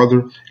our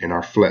brother and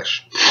our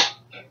flesh.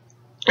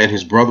 And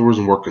his brothers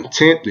were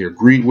content; they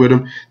agreed with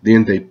him.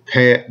 Then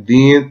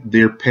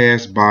there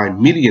passed by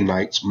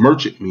Midianites,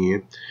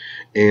 merchantmen,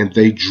 and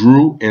they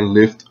drew and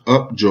lifted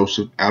up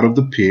Joseph out of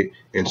the pit,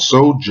 and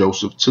sold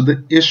Joseph to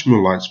the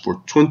Ishmaelites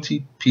for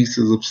 20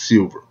 pieces of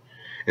silver.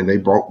 And they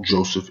brought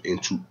Joseph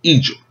into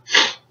Egypt.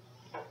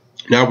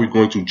 Now we're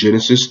going to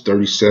Genesis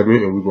 37,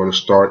 and we're going to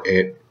start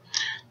at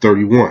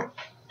 31.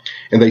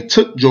 And they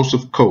took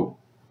Joseph's coat,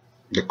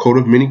 the coat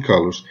of many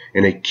colors,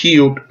 and they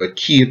killed a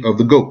kid of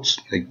the goats.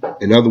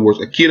 In other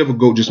words, a kid of a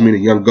goat just means a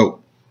young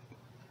goat.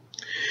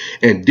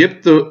 And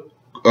dipped the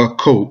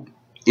coat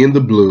in the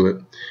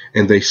blood,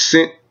 and they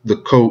sent the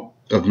coat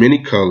of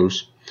many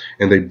colors,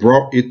 and they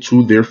brought it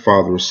to their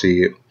father and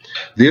said,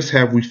 This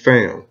have we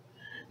found.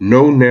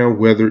 Know now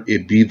whether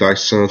it be thy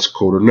son's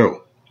coat or no.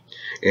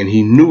 And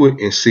he knew it,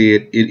 and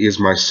said, It is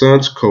my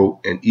son's coat,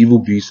 and evil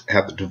beasts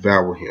hath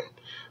devoured him.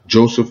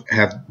 Joseph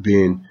hath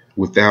been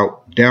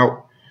without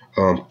doubt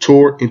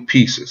tore in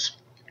pieces.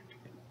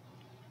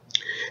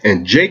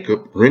 And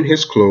Jacob rent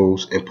his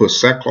clothes, and put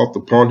sackcloth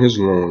upon his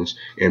loins,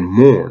 and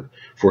mourned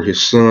for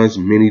his sons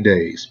many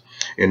days.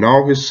 And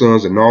all his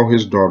sons and all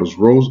his daughters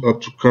rose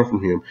up to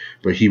comfort him,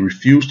 but he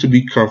refused to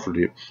be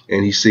comforted.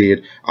 And he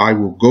said, I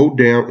will go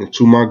down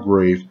into my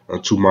grave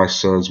unto my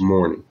son's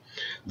mourning.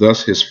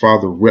 Thus his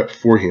father wept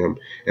for him.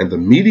 And the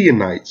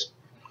Midianites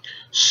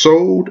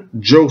sold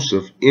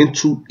Joseph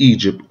into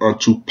Egypt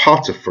unto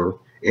Potiphar,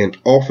 an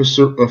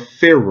officer of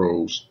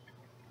Pharaoh's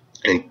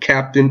and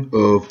captain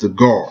of the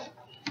guard.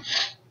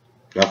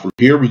 Now from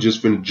here we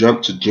just going to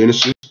jump to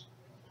Genesis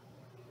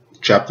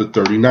chapter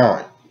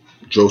 39.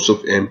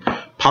 Joseph and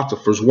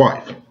Potiphar's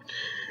wife.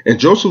 And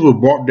Joseph was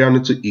brought down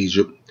into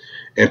Egypt,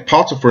 and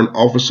Potiphar, an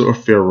officer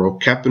of Pharaoh,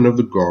 captain of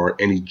the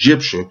guard, an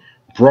Egyptian,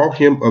 brought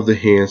him of the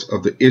hands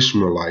of the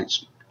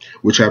Ishmaelites,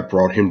 which had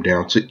brought him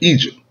down to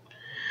Egypt.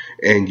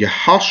 And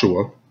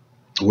Jehoshua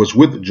was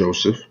with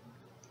Joseph,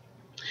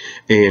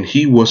 and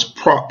he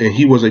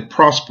was a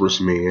prosperous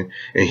man,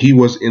 and he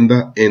was in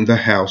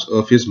the house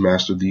of his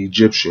master the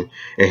Egyptian.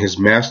 And his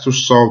master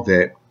saw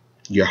that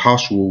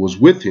Jehoshua was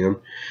with him,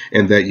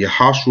 and that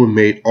Jehoshua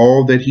made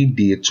all that he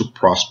did to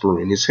prosper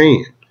in his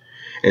hand.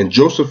 And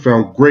Joseph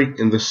found grace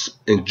in the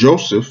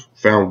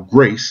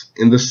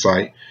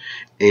sight,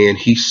 and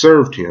he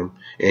served him,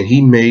 and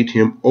he made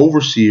him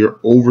overseer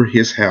over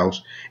his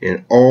house,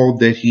 and all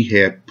that he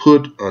had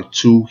put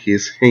unto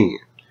his hand.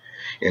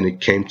 And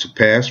it came to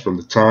pass from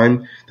the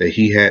time that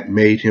he had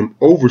made him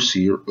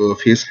overseer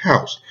of his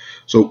house.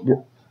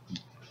 So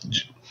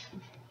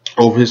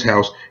over his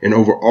house and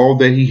over all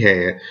that he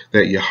had,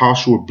 that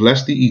Jehoshua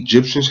blessed the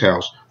Egyptian's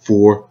house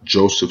for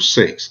Joseph's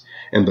sakes.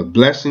 And the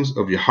blessings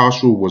of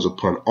Jehoshua was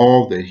upon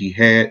all that he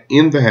had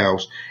in the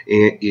house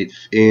and in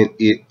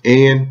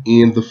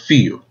the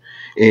field.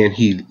 And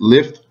he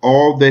left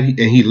all that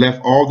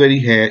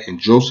he had in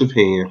Joseph's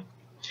hand,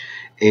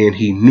 and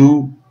he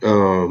knew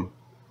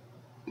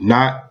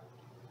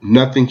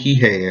nothing he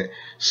had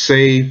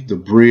save the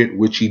bread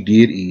which he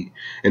did eat.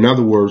 In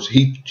other words,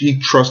 he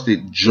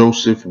trusted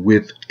Joseph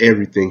with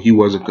everything. He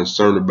wasn't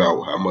concerned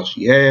about how much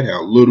he had,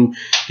 how little.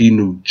 He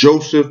knew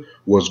Joseph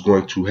was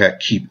going to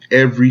keep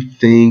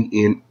everything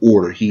in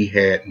order. He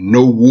had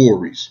no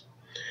worries.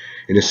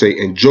 And it say,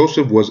 and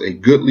Joseph was a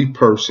goodly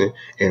person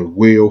and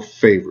well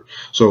favored.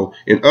 So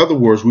in other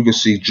words, we can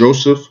see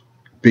Joseph,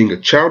 being a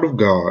child of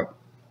God,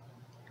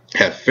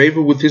 had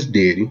favor with his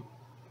daddy,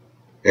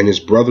 and his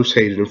brothers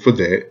hated him for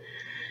that.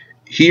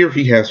 Here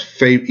he has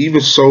favor,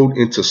 even sold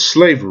into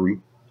slavery,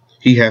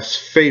 he has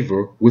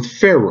favor with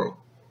Pharaoh.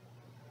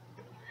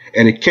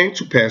 And it came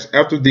to pass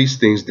after these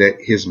things that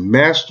his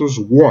master's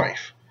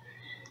wife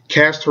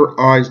cast her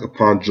eyes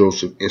upon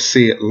Joseph and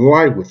said,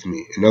 lie with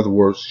me. In other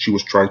words, she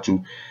was trying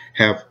to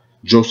have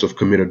Joseph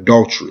commit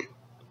adultery.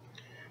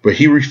 But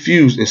he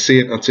refused and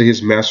said unto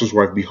his master's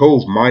wife,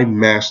 behold, my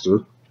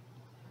master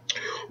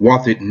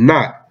wotteth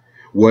not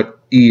what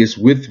is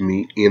with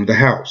me in the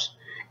house,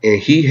 and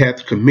he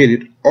hath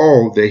committed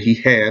all that he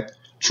hath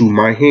to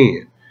my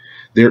hand.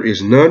 There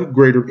is none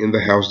greater in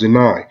the house than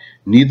I,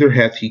 neither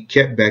hath he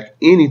kept back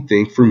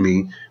anything from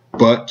me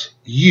but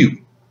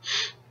you.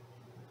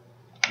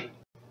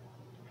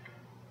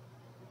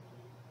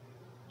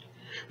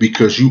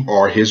 Because you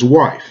are his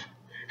wife.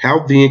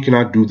 How then can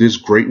I do this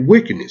great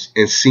wickedness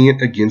and sin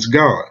against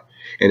God?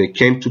 And it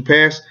came to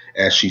pass,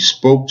 as she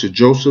spoke to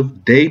Joseph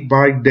day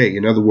by day,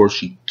 in other words,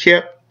 she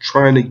kept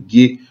trying to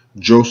get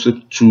Joseph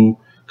to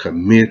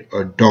commit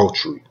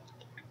adultery,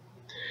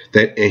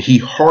 and he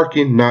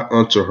hearkened not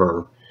unto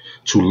her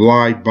to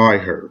lie by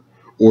her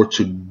or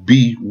to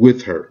be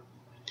with her.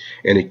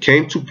 And it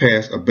came to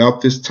pass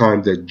about this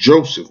time that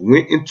Joseph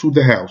went into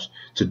the house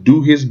to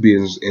do his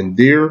business, and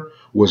there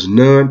was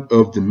none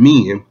of the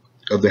men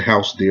of the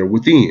house there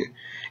within.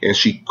 And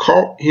she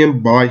caught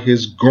him by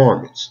his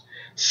garments,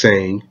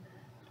 saying,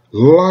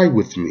 lie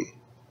with me.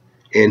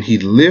 And he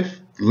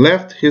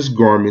left his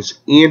garments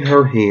in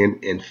her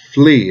hand and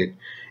fled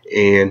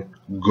and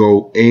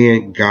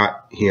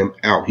got him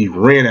out. He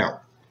ran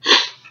out.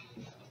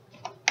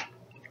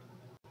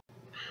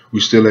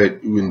 We're still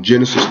in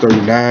Genesis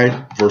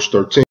 39, verse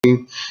 13.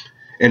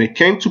 And it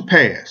came to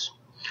pass,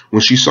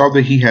 when she saw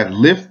that he had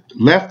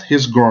left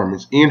his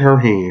garments in her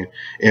hand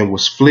and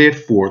was fled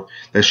forth,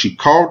 that she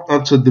called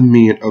unto the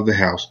men of the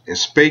house and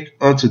spake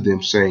unto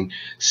them, saying,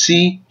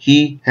 see,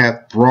 he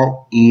hath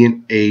brought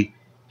in a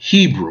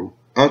Hebrew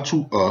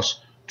unto us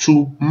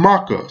to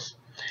mock us.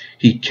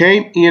 He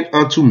came in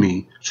unto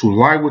me to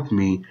lie with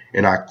me,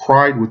 and I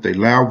cried with a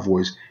loud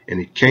voice. And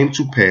it came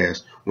to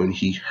pass, when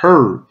he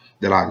heard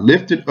that I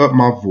lifted up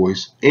my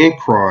voice and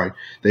cried,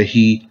 that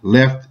he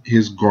left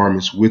his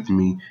garments with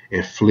me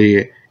and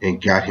fled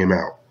and got him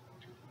out.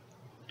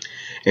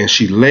 And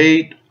she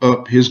laid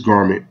up his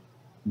garment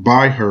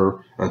by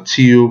her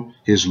until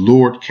his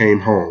Lord came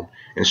home.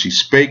 And she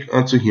spake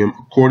unto him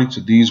according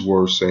to these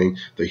words, saying,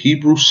 the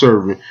Hebrew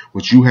servant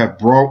which you have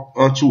brought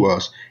unto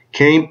us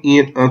came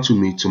in unto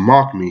me to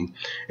mock me.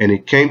 And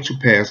it came to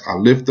pass, I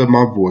lifted up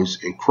my voice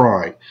and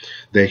cried,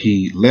 that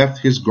he left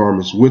his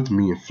garments with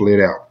me and fled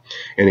out.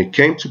 And it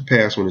came to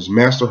pass, when his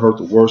master heard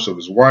the words of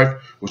his wife,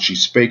 which she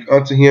spake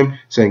unto him,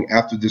 saying,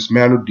 after this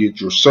manner did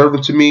your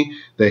servant to me,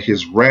 that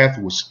his wrath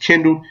was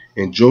kindled.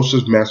 And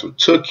Joseph's master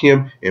took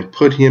him and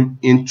put him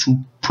into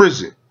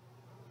prison,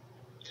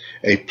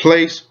 a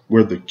place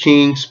where the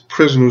king's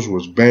prisoners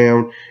was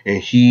bound,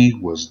 and he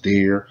was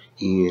there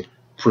in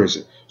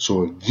prison.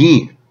 So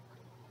again,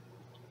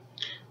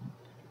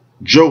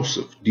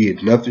 Joseph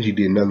did nothing. He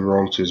did nothing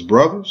wrong to his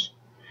brothers.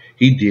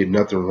 He did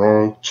nothing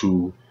wrong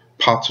to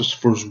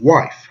Potiphar's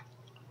wife.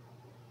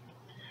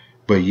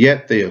 But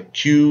yet they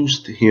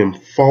accused him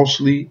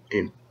falsely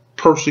and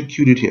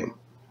persecuted him.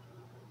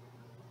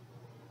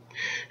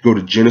 Go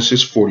to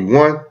Genesis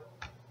 41.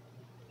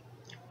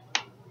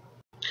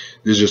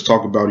 This just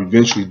talk about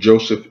eventually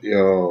Joseph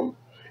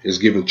is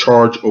given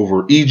charge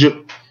over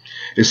Egypt.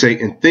 It say,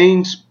 and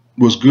things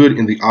was good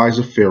in the eyes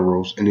of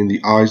Pharaoh and in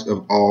the eyes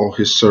of all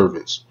his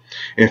servants.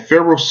 And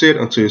Pharaoh said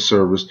unto his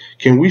servants,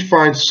 can we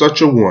find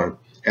such a one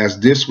as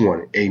this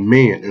one, a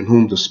man in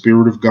whom the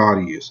Spirit of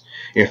God is?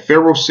 And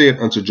Pharaoh said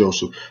unto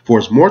Joseph, for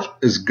as much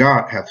as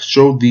God hath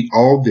showed thee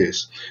all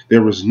this,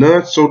 there is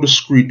none so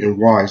discreet and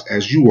wise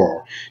as you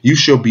are. You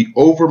shall be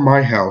over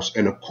my house,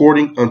 and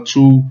according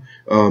unto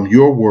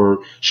your word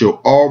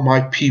shall all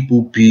my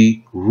people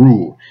be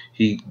ruled.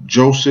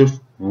 Joseph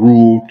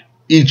ruled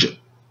Egypt.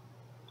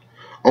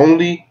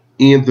 Only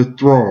in the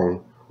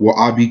throne will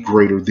I be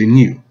greater than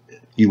you.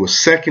 He was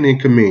second in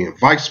command,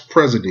 vice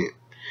president.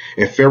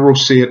 And Pharaoh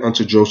said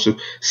unto Joseph,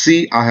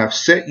 See, I have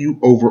set you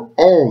over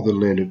all the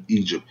land of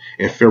Egypt.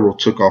 And Pharaoh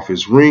took off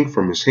his ring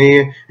from his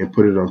hand and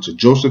put it unto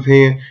Joseph's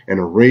hand, and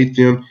arrayed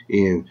them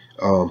in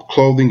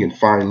clothing and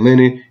fine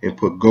linen, and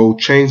put gold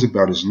chains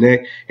about his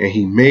neck. And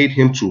he made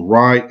him to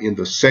ride in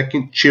the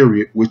second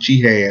chariot which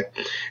he had.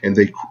 And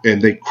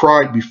they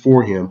cried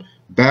before him,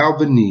 bowed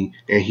the knee,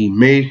 and he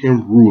made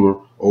him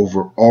ruler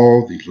over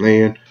all the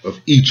land of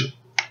Egypt.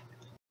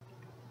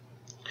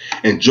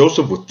 And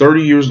Joseph was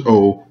 30 years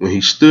old when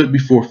he stood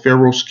before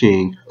Pharaoh's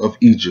king of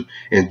Egypt.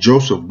 And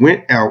Joseph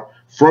went out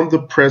from the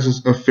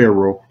presence of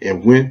Pharaoh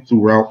and went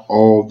throughout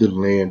all the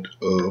land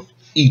of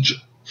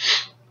Egypt.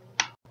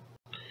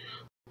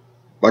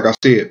 Like I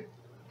said,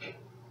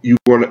 if you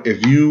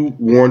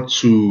want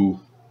to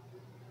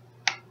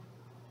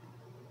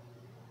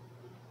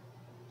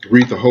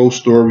read the whole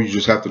story, you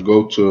just have to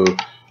go to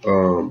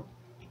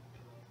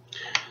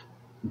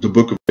the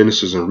book of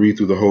Genesis and read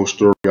through the whole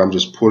story. I'm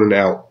just pulling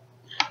out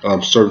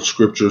certain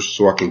scriptures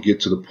so I can get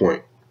to the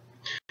point.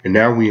 And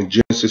now we in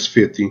Genesis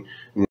 50.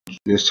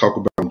 Let's talk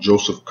about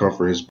Joseph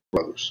comforting his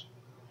brothers.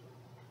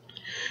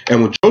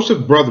 And when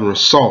Joseph's brethren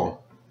saw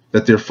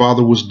that their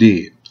father was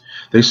dead,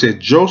 they said,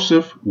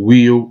 Joseph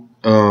will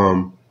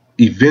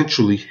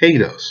eventually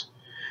hate us,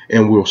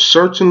 and will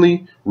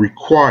certainly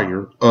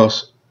require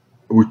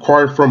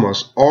from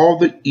us all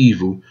the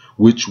evil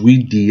which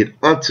we did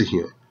unto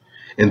him.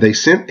 And they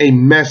sent a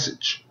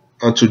message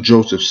unto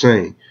Joseph,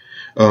 saying,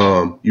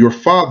 Your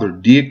father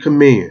did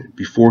command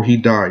before he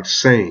died,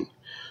 saying,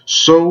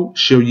 So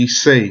shall ye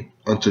say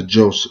unto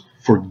Joseph,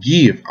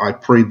 Forgive, I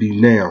pray thee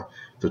now,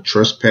 the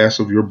trespass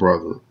of your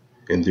brethren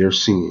and their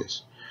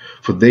sins,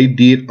 for they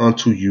did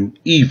unto you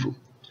evil.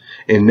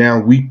 And now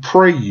we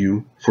pray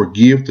you,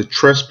 forgive the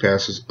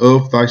trespasses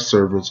of thy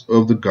servants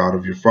of the God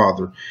of your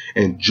father.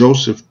 And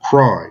Joseph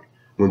cried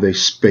when they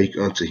spake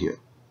unto him.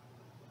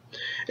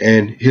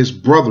 And his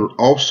brother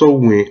also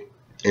went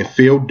and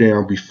fell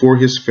down before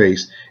his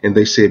face, and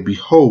they said,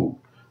 Behold,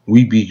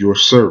 we be your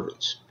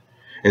servants.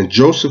 And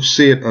Joseph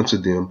said unto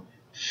them,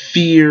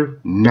 Fear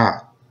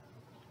not,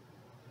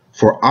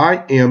 for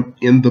I am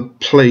in the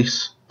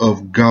place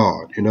of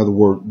God. In other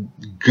words,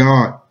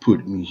 God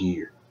put me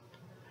here.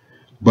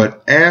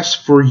 But as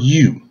for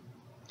you,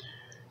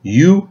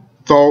 you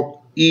thought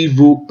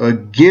evil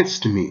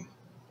against me,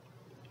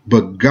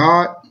 but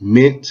God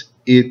meant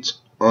it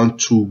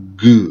unto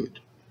good,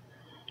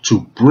 to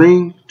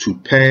bring to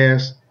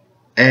pass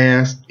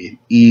as it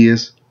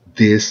is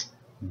this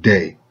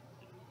day.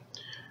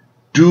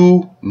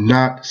 Do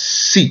not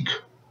seek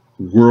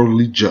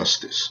worldly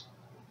justice.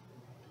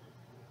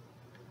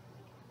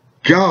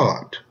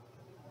 God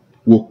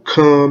will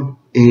come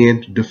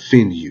and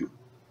defend you.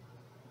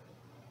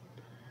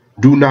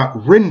 Do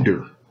not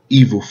render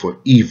evil for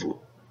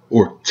evil,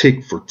 or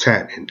tit for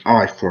tat, an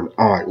eye for an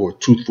eye, or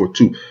tooth for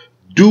tooth.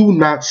 Do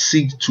not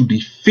seek to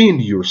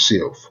defend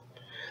yourself.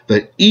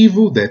 The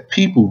evil that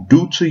people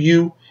do to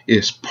you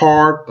is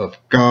part of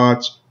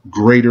God's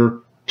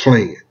greater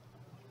plan.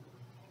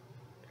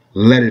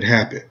 Let it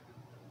happen.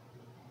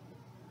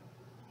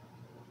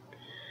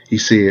 He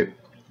said,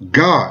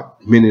 God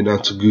meant it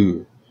unto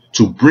good,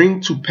 to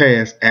bring to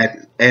pass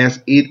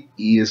as it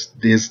is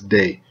this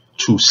day,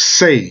 to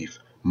save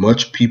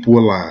much people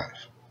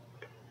alive.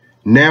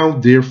 Now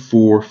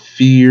therefore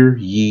fear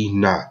ye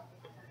not.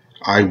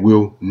 I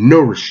will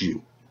nourish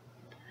you.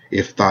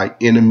 If thy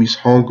enemies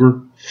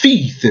hunger,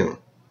 feed them,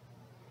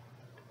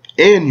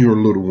 and your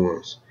little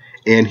ones.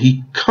 And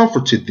he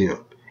comforted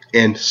them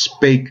and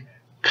spake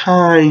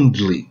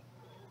kindly,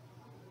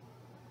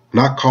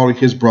 not calling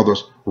his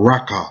brothers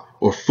Raka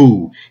or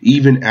fool.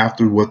 Even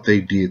after what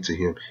they did to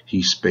him,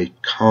 he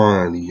spake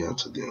kindly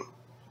unto them.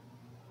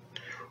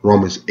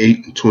 Romans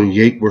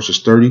 8:28 verses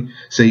 30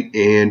 say,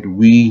 And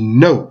we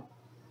know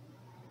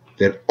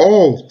that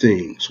all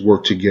things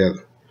work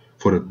together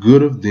for the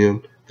good of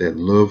them that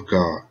love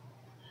God,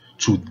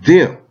 to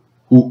them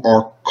who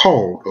are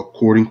called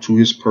according to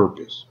his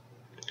purpose,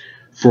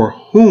 for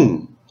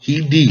whom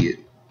he did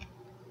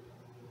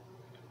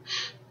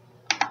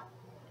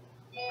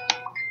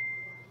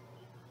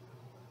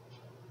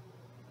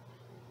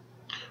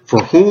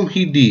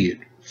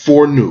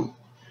foreknew,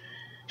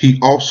 he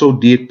also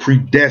did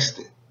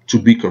predestine to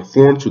be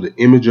conformed to the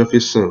image of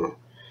his Son,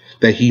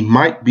 that he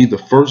might be the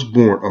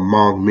firstborn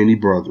among many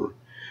brethren.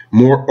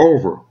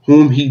 Moreover,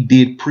 whom he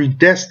did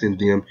predestine,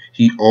 them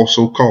he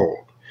also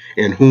called.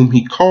 And whom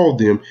he called,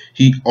 them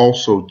he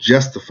also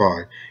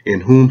justified.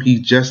 And whom he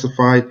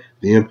justified,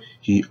 them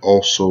he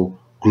also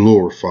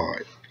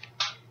glorified.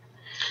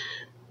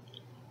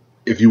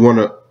 If you want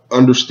to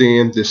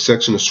understand this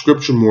section of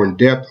scripture more in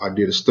depth, I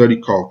did a study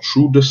called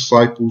True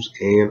Disciples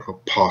and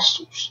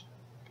Apostles.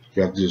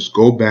 You have to just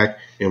go back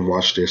and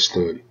watch that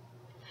study.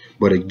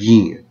 But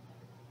again,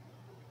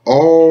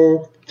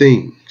 all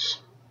things,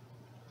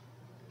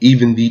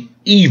 even the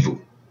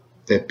evil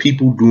that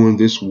people do in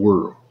this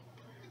world,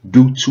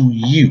 do to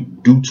you,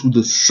 do to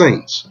the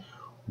saints,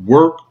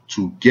 work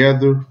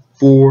together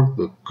for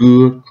the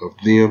good of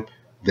them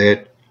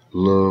that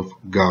love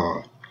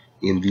God.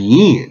 In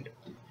the end,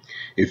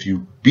 If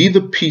you be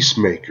the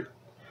peacemaker,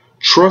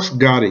 trust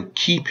God and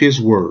keep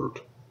his word,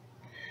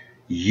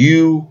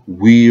 you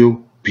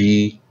will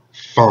be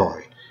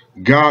fine.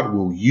 God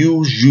will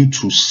use you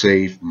to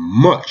save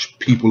much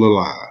people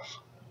alive.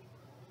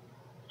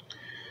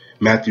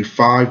 Matthew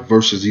 5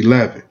 verses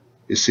 11.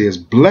 It says,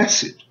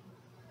 "Blessed,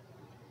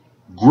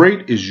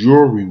 great is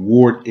your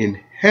reward in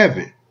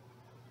heaven,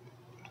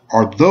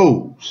 are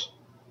those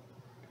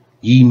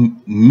ye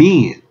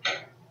men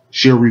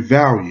shall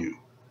revile you,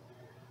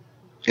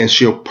 and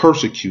shall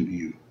persecute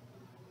you,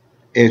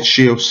 and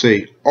shall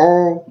say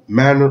all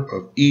manner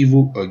of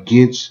evil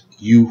against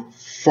you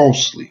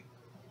falsely."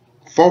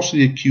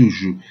 Falsely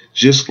accuse you,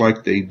 just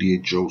like they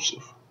did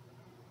Joseph.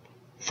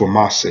 For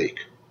my sake.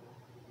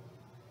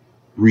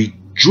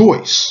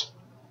 Rejoice.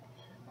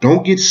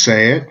 Don't get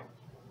sad.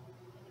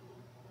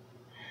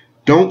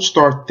 Don't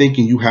start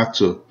thinking you have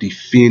to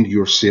defend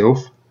yourself,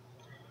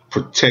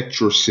 protect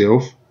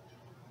yourself,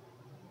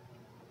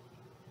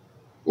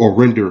 or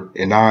render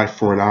an eye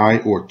for an eye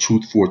or a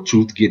tooth for a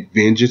tooth, get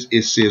vengeance.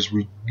 It says,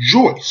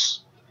 rejoice,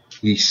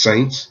 ye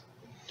saints,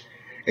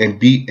 and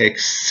be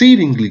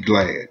exceedingly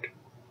glad,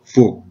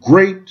 for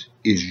great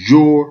is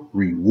your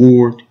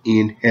reward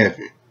in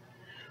heaven.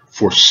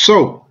 For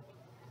so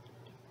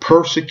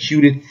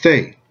persecuted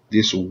they,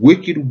 this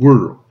wicked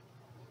world,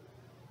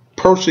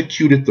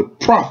 persecuted the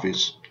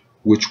prophets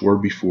which were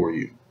before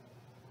you.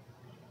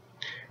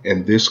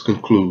 And this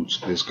concludes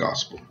this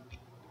gospel.